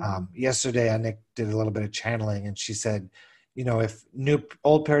 Mm-hmm. Yesterday, Nick did a little bit of channeling, and she said, if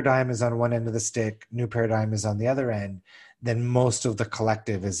old paradigm is on one end of the stick, new paradigm is on the other end, then most of the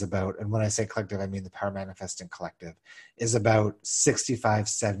collective is about, and when I say collective, I mean the Power Manifesting Collective, is about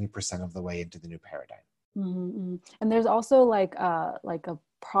 65-70% of the way into the new paradigm. Mm-hmm. And there's also like a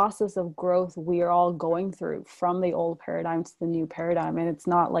process of growth we are all going through from the old paradigm to the new paradigm, and it's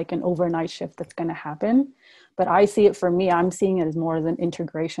not like an overnight shift that's going to happen. But I see it for me, I'm seeing it as more as an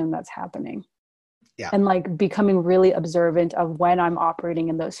integration that's happening. Yeah. And like becoming really observant of when I'm operating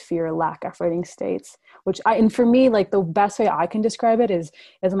in those fear, lack, efforting states, and for me, like the best way I can describe it is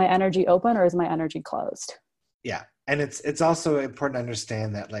my energy open or is my energy closed? Yeah. And it's also important to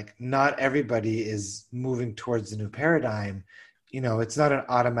understand that like not everybody is moving towards the new paradigm. It's not an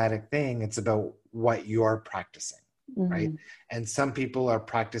automatic thing. It's about what you're practicing, Mm-hmm. right? And some people are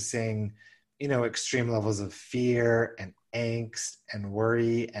practicing, extreme levels of fear and angst and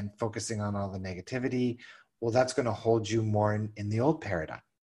worry and focusing on all the negativity. Well, that's going to hold you more in the old paradigm,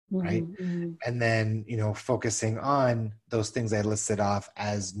 right? Mm-hmm. And then, focusing on those things I listed off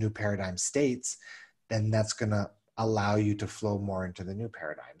as new paradigm states, then that's going to allow you to flow more into the new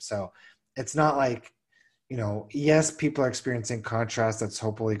paradigm. So it's not like, yes, people are experiencing contrast that's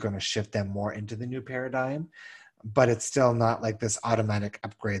hopefully going to shift them more into the new paradigm, but it's still not like this automatic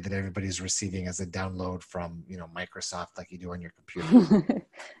upgrade that everybody's receiving as a download from, Microsoft, like you do on your computer.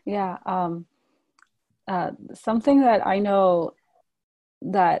 Yeah. Something that I know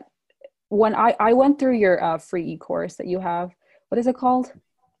that when I went through your free e-course that you have, what is it called?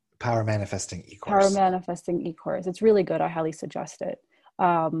 Power Manifesting Power e-course. Manifesting e-course. It's really good. I highly suggest it.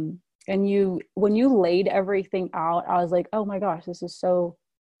 And when you laid everything out, I was like, oh my gosh, this is so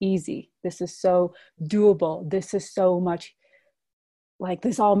easy. This is so doable. This is so much like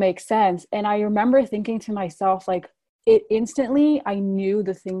this all makes sense. And I remember thinking to myself, like, it instantly, I knew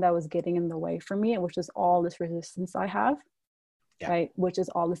the thing that was getting in the way for me, which is all this resistance I have, right? Which is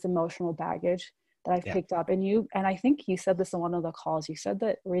all this emotional baggage that I've picked up. And I think you said this in one of the calls, you said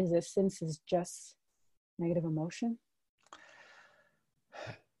that resistance is just negative emotion.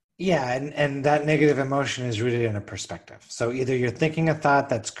 Yeah, and that negative emotion is rooted in a perspective. So either you're thinking a thought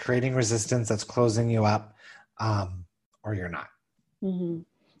that's creating resistance, that's closing you up, or you're not. Mm-hmm.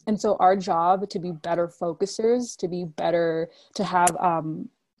 And so our job to be better focusers, to be better, to have,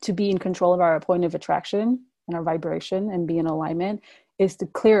 to be in control of our point of attraction and our vibration and be in alignment is to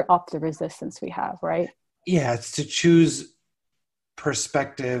clear up the resistance we have, right? Yeah, it's to choose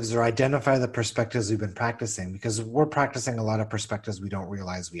perspectives or identify the perspectives we've been practicing, because we're practicing a lot of perspectives we don't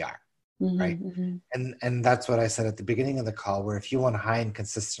realize we are. Mm-hmm, right? Mm-hmm. And that's what I said at the beginning of the call, where if you want high and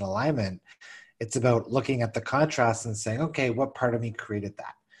consistent alignment, it's about looking at the contrast and saying, okay, what part of me created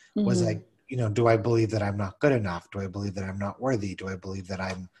that? Mm-hmm. Was I, do I believe that I'm not good enough? Do I believe that I'm not worthy? Do I believe that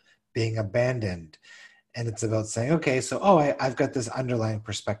I'm being abandoned? And it's about saying, okay, so, I've got this underlying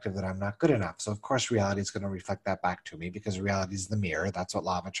perspective that I'm not good enough. So of course, reality is going to reflect that back to me, because reality is the mirror. That's what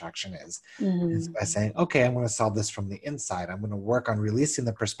law of attraction is. Mm-hmm. It's by saying, okay, I'm going to solve this from the inside. I'm going to work on releasing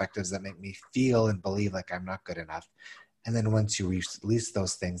the perspectives that make me feel and believe like I'm not good enough. And then once you release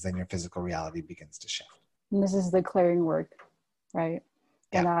those things, then your physical reality begins to shift. And this is the clearing work, right?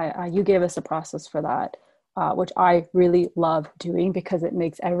 Yeah. And I you gave us a process for that, which I really love doing, because it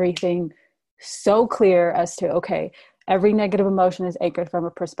makes everything so clear as to, okay, every negative emotion is anchored from a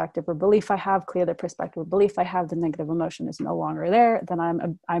perspective or belief I have. Clear the perspective or belief I have, the negative emotion is no longer there, then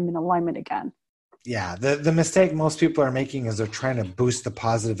I'm in alignment again. Yeah, the mistake most people are making is they're trying to boost the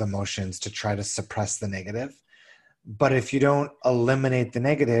positive emotions to try to suppress the negative. But if you don't eliminate the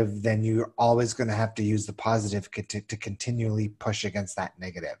negative, then you're always going to have to use the positive to continually push against that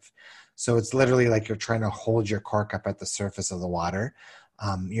negative. So it's literally like you're trying to hold your cork up at the surface of the water.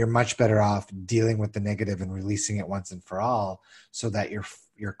 You're much better off dealing with the negative and releasing it once and for all, so that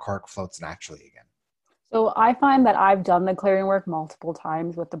your cork floats naturally again. So I find that I've done the clearing work multiple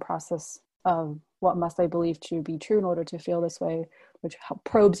times with the process of what must I believe to be true in order to feel this way, which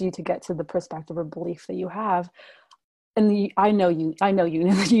probes you to get to the perspective or belief that you have. And I know you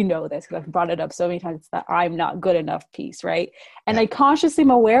know this, because I've brought it up so many times, that I'm not good enough piece, right? And I consciously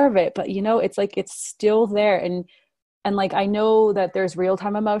am aware of it, but it's like it's still there. And like I know that there's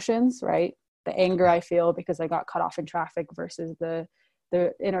real-time emotions, right? the anger I feel because I got cut off in traffic versus the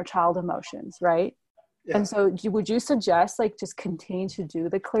inner child emotions, right? Yeah. And so would you suggest like just continue to do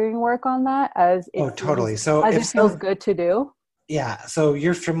the clearing work on that as totally. So as it feels good to do? Yeah. So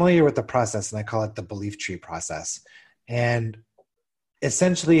you're familiar with the process, and I call it the belief tree process. And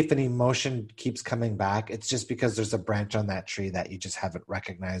essentially, if an emotion keeps coming back, it's just because there's a branch on that tree that you just haven't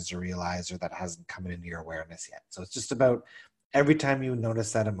recognized or realized, or that hasn't come into your awareness yet. So it's just about every time you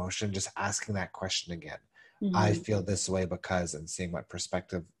notice that emotion, just asking that question again. Mm-hmm. I feel this way because, and seeing what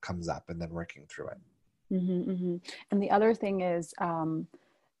perspective comes up and then working through it. Mm-hmm, mm-hmm. And the other thing is,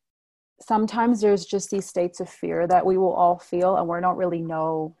 sometimes there's just these states of fear that we will all feel, and we don't really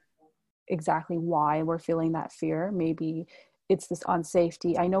know exactly why we're feeling that fear. Maybe it's this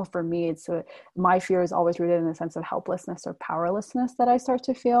unsafety. I know for me, my fear is always rooted in a sense of helplessness or powerlessness that I start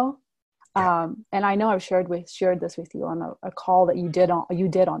to feel. Yeah. And I know I've shared this with you on a call that you did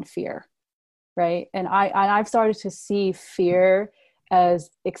on fear, right? And I've started to see fear as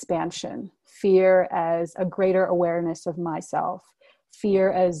expansion, fear as a greater awareness of myself,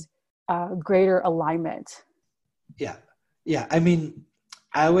 fear as greater alignment. Yeah. Yeah. I mean,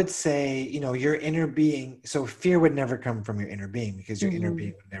 I would say, your inner being, so fear would never come from your inner being because your inner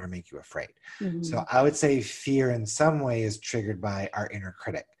being would never make you afraid. So I would say fear in some way is triggered by our inner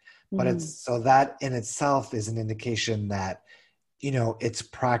critic, but so that in itself is an indication that, it's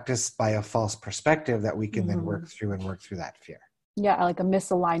practiced by a false perspective that we can then work through that fear. Yeah. Like a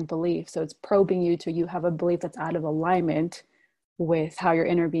misaligned belief. So it's probing you have a belief that's out of alignment with how your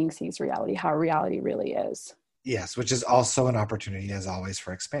inner being sees reality, how reality really is. Yes, which is also an opportunity, as always,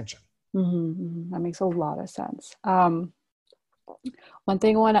 for expansion. That makes a lot of sense. One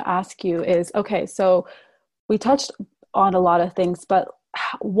thing I want to ask you is, okay, so we touched on a lot of things, but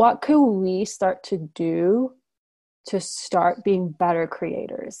what could we start to do to start being better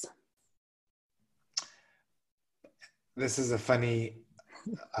creators? This is a funny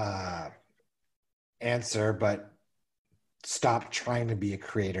answer, but stop trying to be a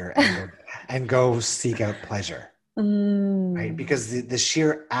creator and go seek out pleasure. Right? Because the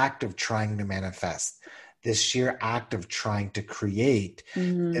sheer act of trying to manifest, this sheer act of trying to create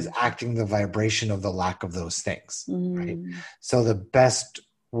is acting the vibration of the lack of those things. Right? So the best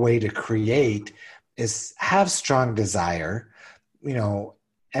way to create is have strong desire,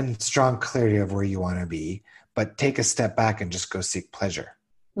 and strong clarity of where you want to be, but take a step back and just go seek pleasure.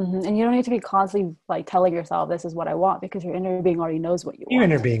 And you don't need to be constantly like telling yourself this is what I want, because your inner being already knows what you want. Your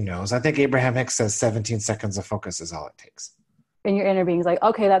inner being knows. I think Abraham Hicks says 17 seconds of focus is all it takes. And your inner being's like,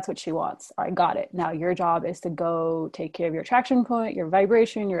 okay, that's what she wants. All right, got it. Now your job is to go take care of your attraction point, your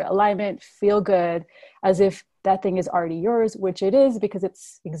vibration, your alignment, feel good, as if that thing is already yours, which it is, because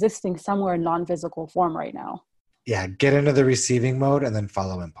it's existing somewhere in non-physical form right now. Yeah, get into the receiving mode and then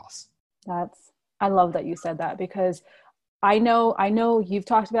follow impulse. I love that you said that, because I know you've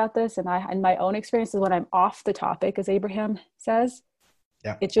talked about this, and in my own experiences, when I'm off the topic, as Abraham says,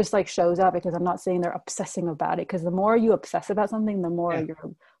 yeah, it just like shows up, because I'm not sitting there obsessing about it. Because the more you obsess about something, the more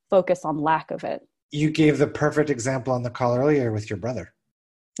you're focused on lack of it. You gave the perfect example on the call earlier with your brother.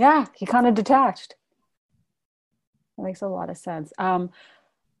 Yeah, he kind of detached. That makes a lot of sense. I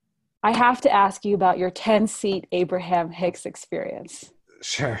have to ask you about your 10-seat Abraham Hicks experience.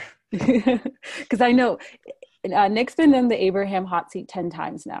 Sure. Because I know Nick's been in the Abraham hot seat 10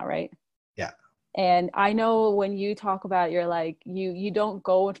 times now, right? Yeah. And I know when you talk about it, you're like, you don't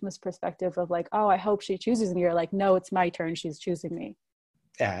go from this perspective of like, oh, I hope she chooses me. You're like, no, it's my turn. She's choosing me.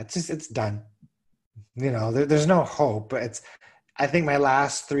 Yeah, it's done. There's no hope, but I think my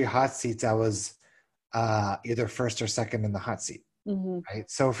last 3 hot seats, I was either first or second in the hot seat. Right.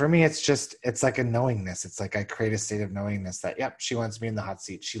 So for me, it's like a knowingness. It's like I create a state of knowingness that, yep, she wants me in the hot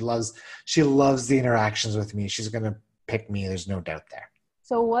seat. She loves the interactions with me. She's going to pick me. There's no doubt there.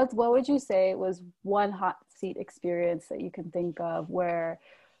 So what would you say was one hot seat experience that you can think of where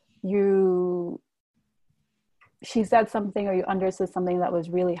she said something or you understood something that was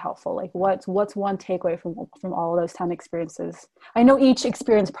really helpful? Like what's one takeaway from all of those 10 experiences? I know each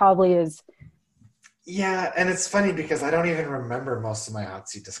experience probably is. Yeah, and it's funny because I don't even remember most of my hot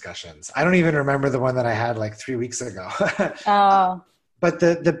seat discussions. I don't even remember the one that I had like 3 weeks ago. But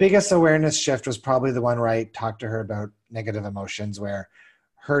the biggest awareness shift was probably the one where I talked to her about negative emotions, where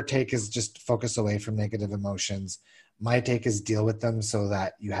her take is just focus away from negative emotions. My take is deal with them so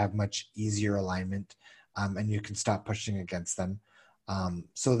that you have much easier alignment and you can stop pushing against them.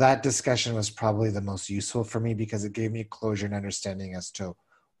 So that discussion was probably the most useful for me because it gave me closure and understanding as to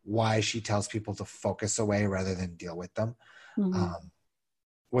why she tells people to focus away rather than deal with them,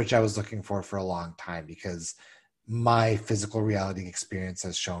 which I was looking for a long time, because my physical reality experience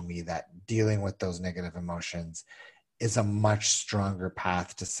has shown me that dealing with those negative emotions is a much stronger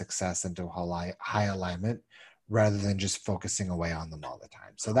path to success and to high alignment rather than just focusing away on them all the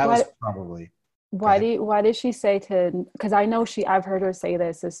time. So that was probably... Why did she say to, because I know I've heard her say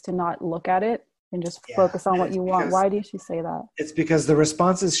this, is to not look at it and just focus on what you want. Why did she say that? It's because the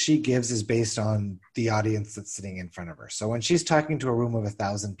responses she gives is based on the audience that's sitting in front of her. So when she's talking to a room of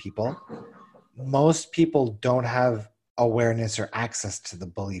 1,000 people, most people don't have awareness or access to the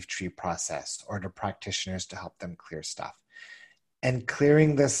belief tree process or to practitioners to help them clear stuff. And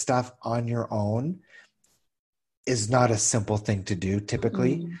clearing this stuff on your own is not a simple thing to do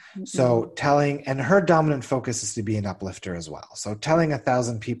typically. Mm-hmm. So and her dominant focus is to be an uplifter as well. So telling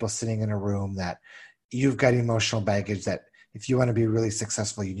 1,000 people sitting in a room that you've got emotional baggage, that if you want to be really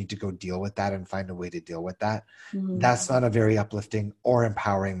successful, you need to go deal with that and find a way to deal with that. Mm-hmm. That's not a very uplifting or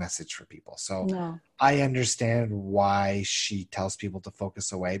empowering message for people. So I understand why she tells people to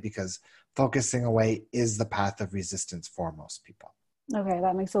focus away, because focusing away is the path of resistance for most people. Okay,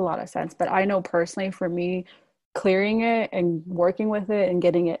 that makes a lot of sense. But I know personally for me, clearing it and working with it and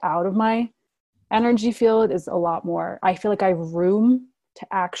getting it out of my energy field is a lot more. I feel like I have room to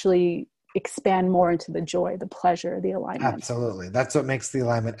actually expand more into the joy, the pleasure, the alignment. Absolutely. That's what makes the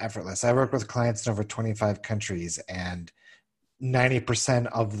alignment effortless. I work with clients in over 25 countries, and 90%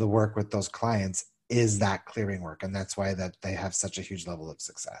 of the work with those clients is that clearing work. And that's why that they have such a huge level of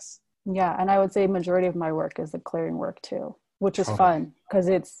success. Yeah. And I would say majority of my work is the clearing work too, which is fun because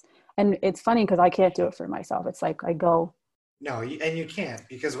it's funny because I can't do it for myself. It's like I go. No, and you can't,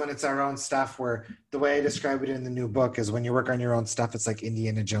 because when it's our own stuff, where the way I describe it in the new book is when you work on your own stuff, it's like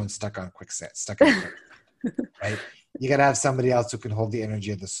Indiana Jones stuck in quicksand, right? You got to have somebody else who can hold the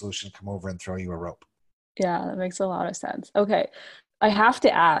energy of the solution, come over and throw you a rope. Yeah, that makes a lot of sense. Okay. I have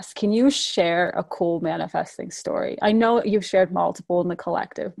to ask, can you share a cool manifesting story? I know you've shared multiple in the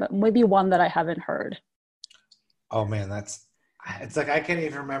collective, but maybe one that I haven't heard. Oh man, it's like I can't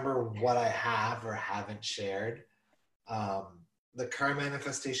even remember what I have or haven't shared. The car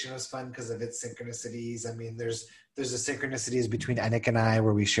manifestation was fun because of its synchronicities. I mean, there's the synchronicities between Anik and I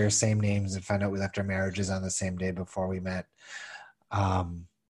where we share same names and found out we left our marriages on the same day before we met. I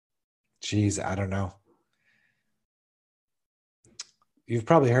don't know. You've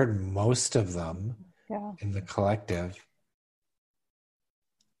probably heard most of them in the collective.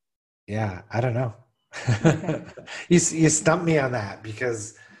 Yeah, I don't know. Okay. You stumped me on that,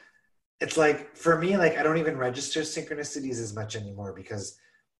 because it's like, for me, like I don't even register synchronicities as much anymore, because,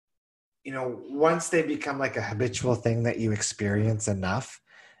 once they become like a habitual thing that you experience enough,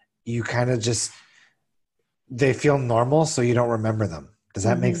 you kind of they feel normal, so you don't remember them. Does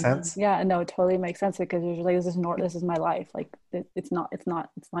that make sense? Yeah, no, it totally makes sense, because usually this is my life. Like it's not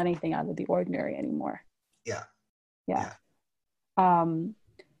anything out of the ordinary anymore. Yeah.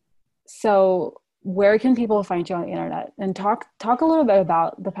 So where can people find you on the internet, and talk a little bit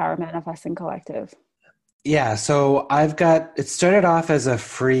about the Power Manifesting Collective? Yeah. So it started off as a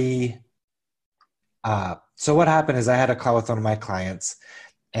free, so what happened is I had a call with one of my clients,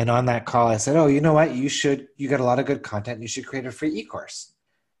 and on that call I said, oh, you know what, you got a lot of good content. You should create a free e-course.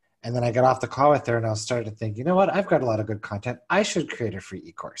 And then I got off the call with her and I started to think, you know what, I've got a lot of good content. I should create a free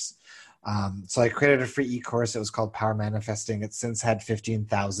e-course. So I created a free e-course. It was called Power Manifesting. It's since had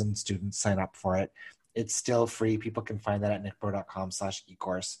 15,000 students sign up for it. It's still free. People can find that at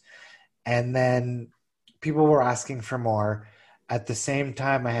nickbro.com/e-course. And then people were asking for more. At the same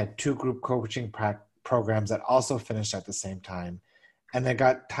time, I had 2 group coaching programs that also finished at the same time. And I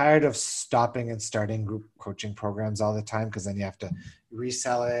got tired of stopping and starting group coaching programs all the time, because then you have to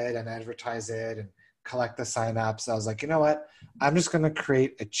resell it and advertise it and collect the signups. I was like, you know what? I'm just going to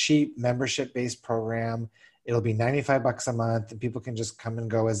create a cheap membership-based program. It'll be $95 a month, and people can just come and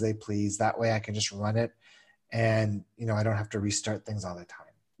go as they please. That way I can just run it, and I don't have to restart things all the time.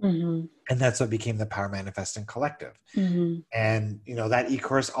 Mm-hmm. And that's what became the Power Manifesting Collective. Mm-hmm. And, that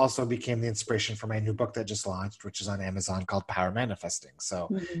e-course also became the inspiration for my new book that just launched, which is on Amazon, called Power Manifesting. So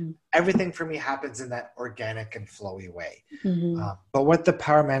everything for me happens in that organic and flowy way. Mm-hmm. But what the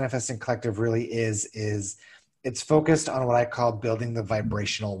Power Manifesting Collective really is it's focused on what I call building the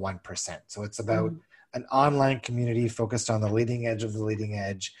vibrational 1%. So it's about an online community focused on the leading edge of the leading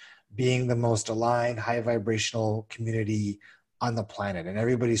edge, being the most aligned, high vibrational community on the planet. And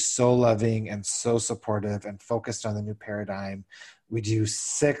everybody's so loving and so supportive and focused on the new paradigm. We do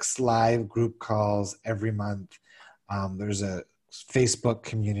 6 live group calls every month. There's a Facebook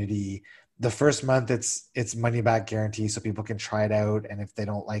community. the first month it's money back guarantee, so people can try it out, and if they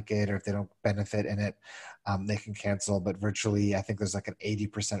don't like it or if they don't benefit in it, they can cancel. But virtually, I think there's like an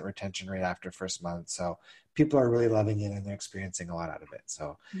 80% retention rate after first month. So people are really loving it and they're experiencing a lot out of it.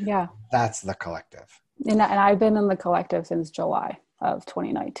 So Yeah. that's the collective. And I've been in the collective since July of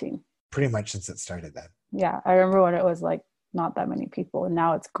 2019. Pretty much since it started then. Yeah. I remember when it was like not that many people, and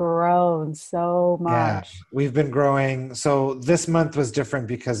now it's grown so much. Yeah, we've been growing. So this month was different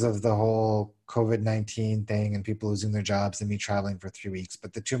because of the whole COVID-19 thing and people losing their jobs and me traveling for 3 weeks.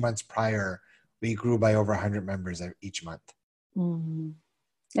 But the 2 months prior, we grew by over 100 members each month. Mm.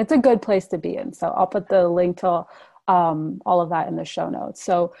 It's a good place to be in. So I'll put the link to all of that in the show notes.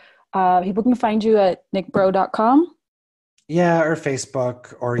 So people can find you at nickbro.com. Yeah, or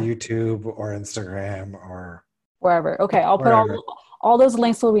Facebook or YouTube or Instagram or wherever. Okay, I'll put all those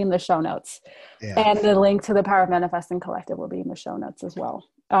links will be in the show notes. Yeah. And the link to the Power of Manifesting Collective will be in the show notes as well.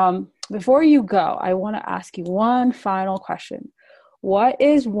 Before you go, I want to ask you one final question. What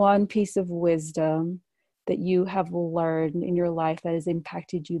is one piece of wisdom that you have learned in your life that has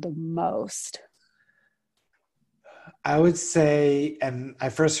impacted you the most? I would say, and I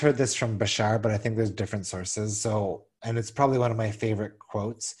first heard this from Bashar, but I think there's different sources. So, and it's probably one of my favorite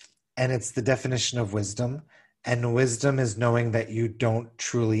quotes, and it's the definition of wisdom. And wisdom is knowing that you don't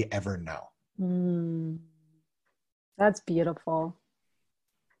truly ever know. That's beautiful.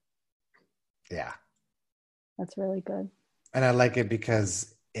 Yeah. That's really good. And I like it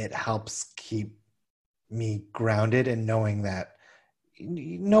because it helps keep me grounded in knowing that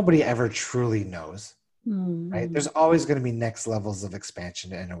nobody ever truly knows, right? There's always going to be next levels of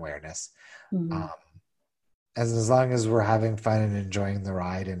expansion and awareness. As long as we're having fun and enjoying the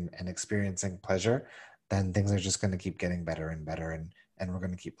ride and experiencing pleasure, then things are just going to keep getting better and better, and we're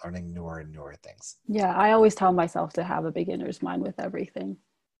going to keep learning newer and newer things. Yeah, I always tell myself to have a beginner's mind with everything.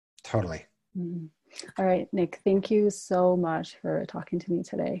 Totally. All right, Nick, thank you so much for talking to me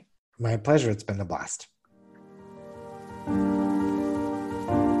today. My pleasure. It's been a blast.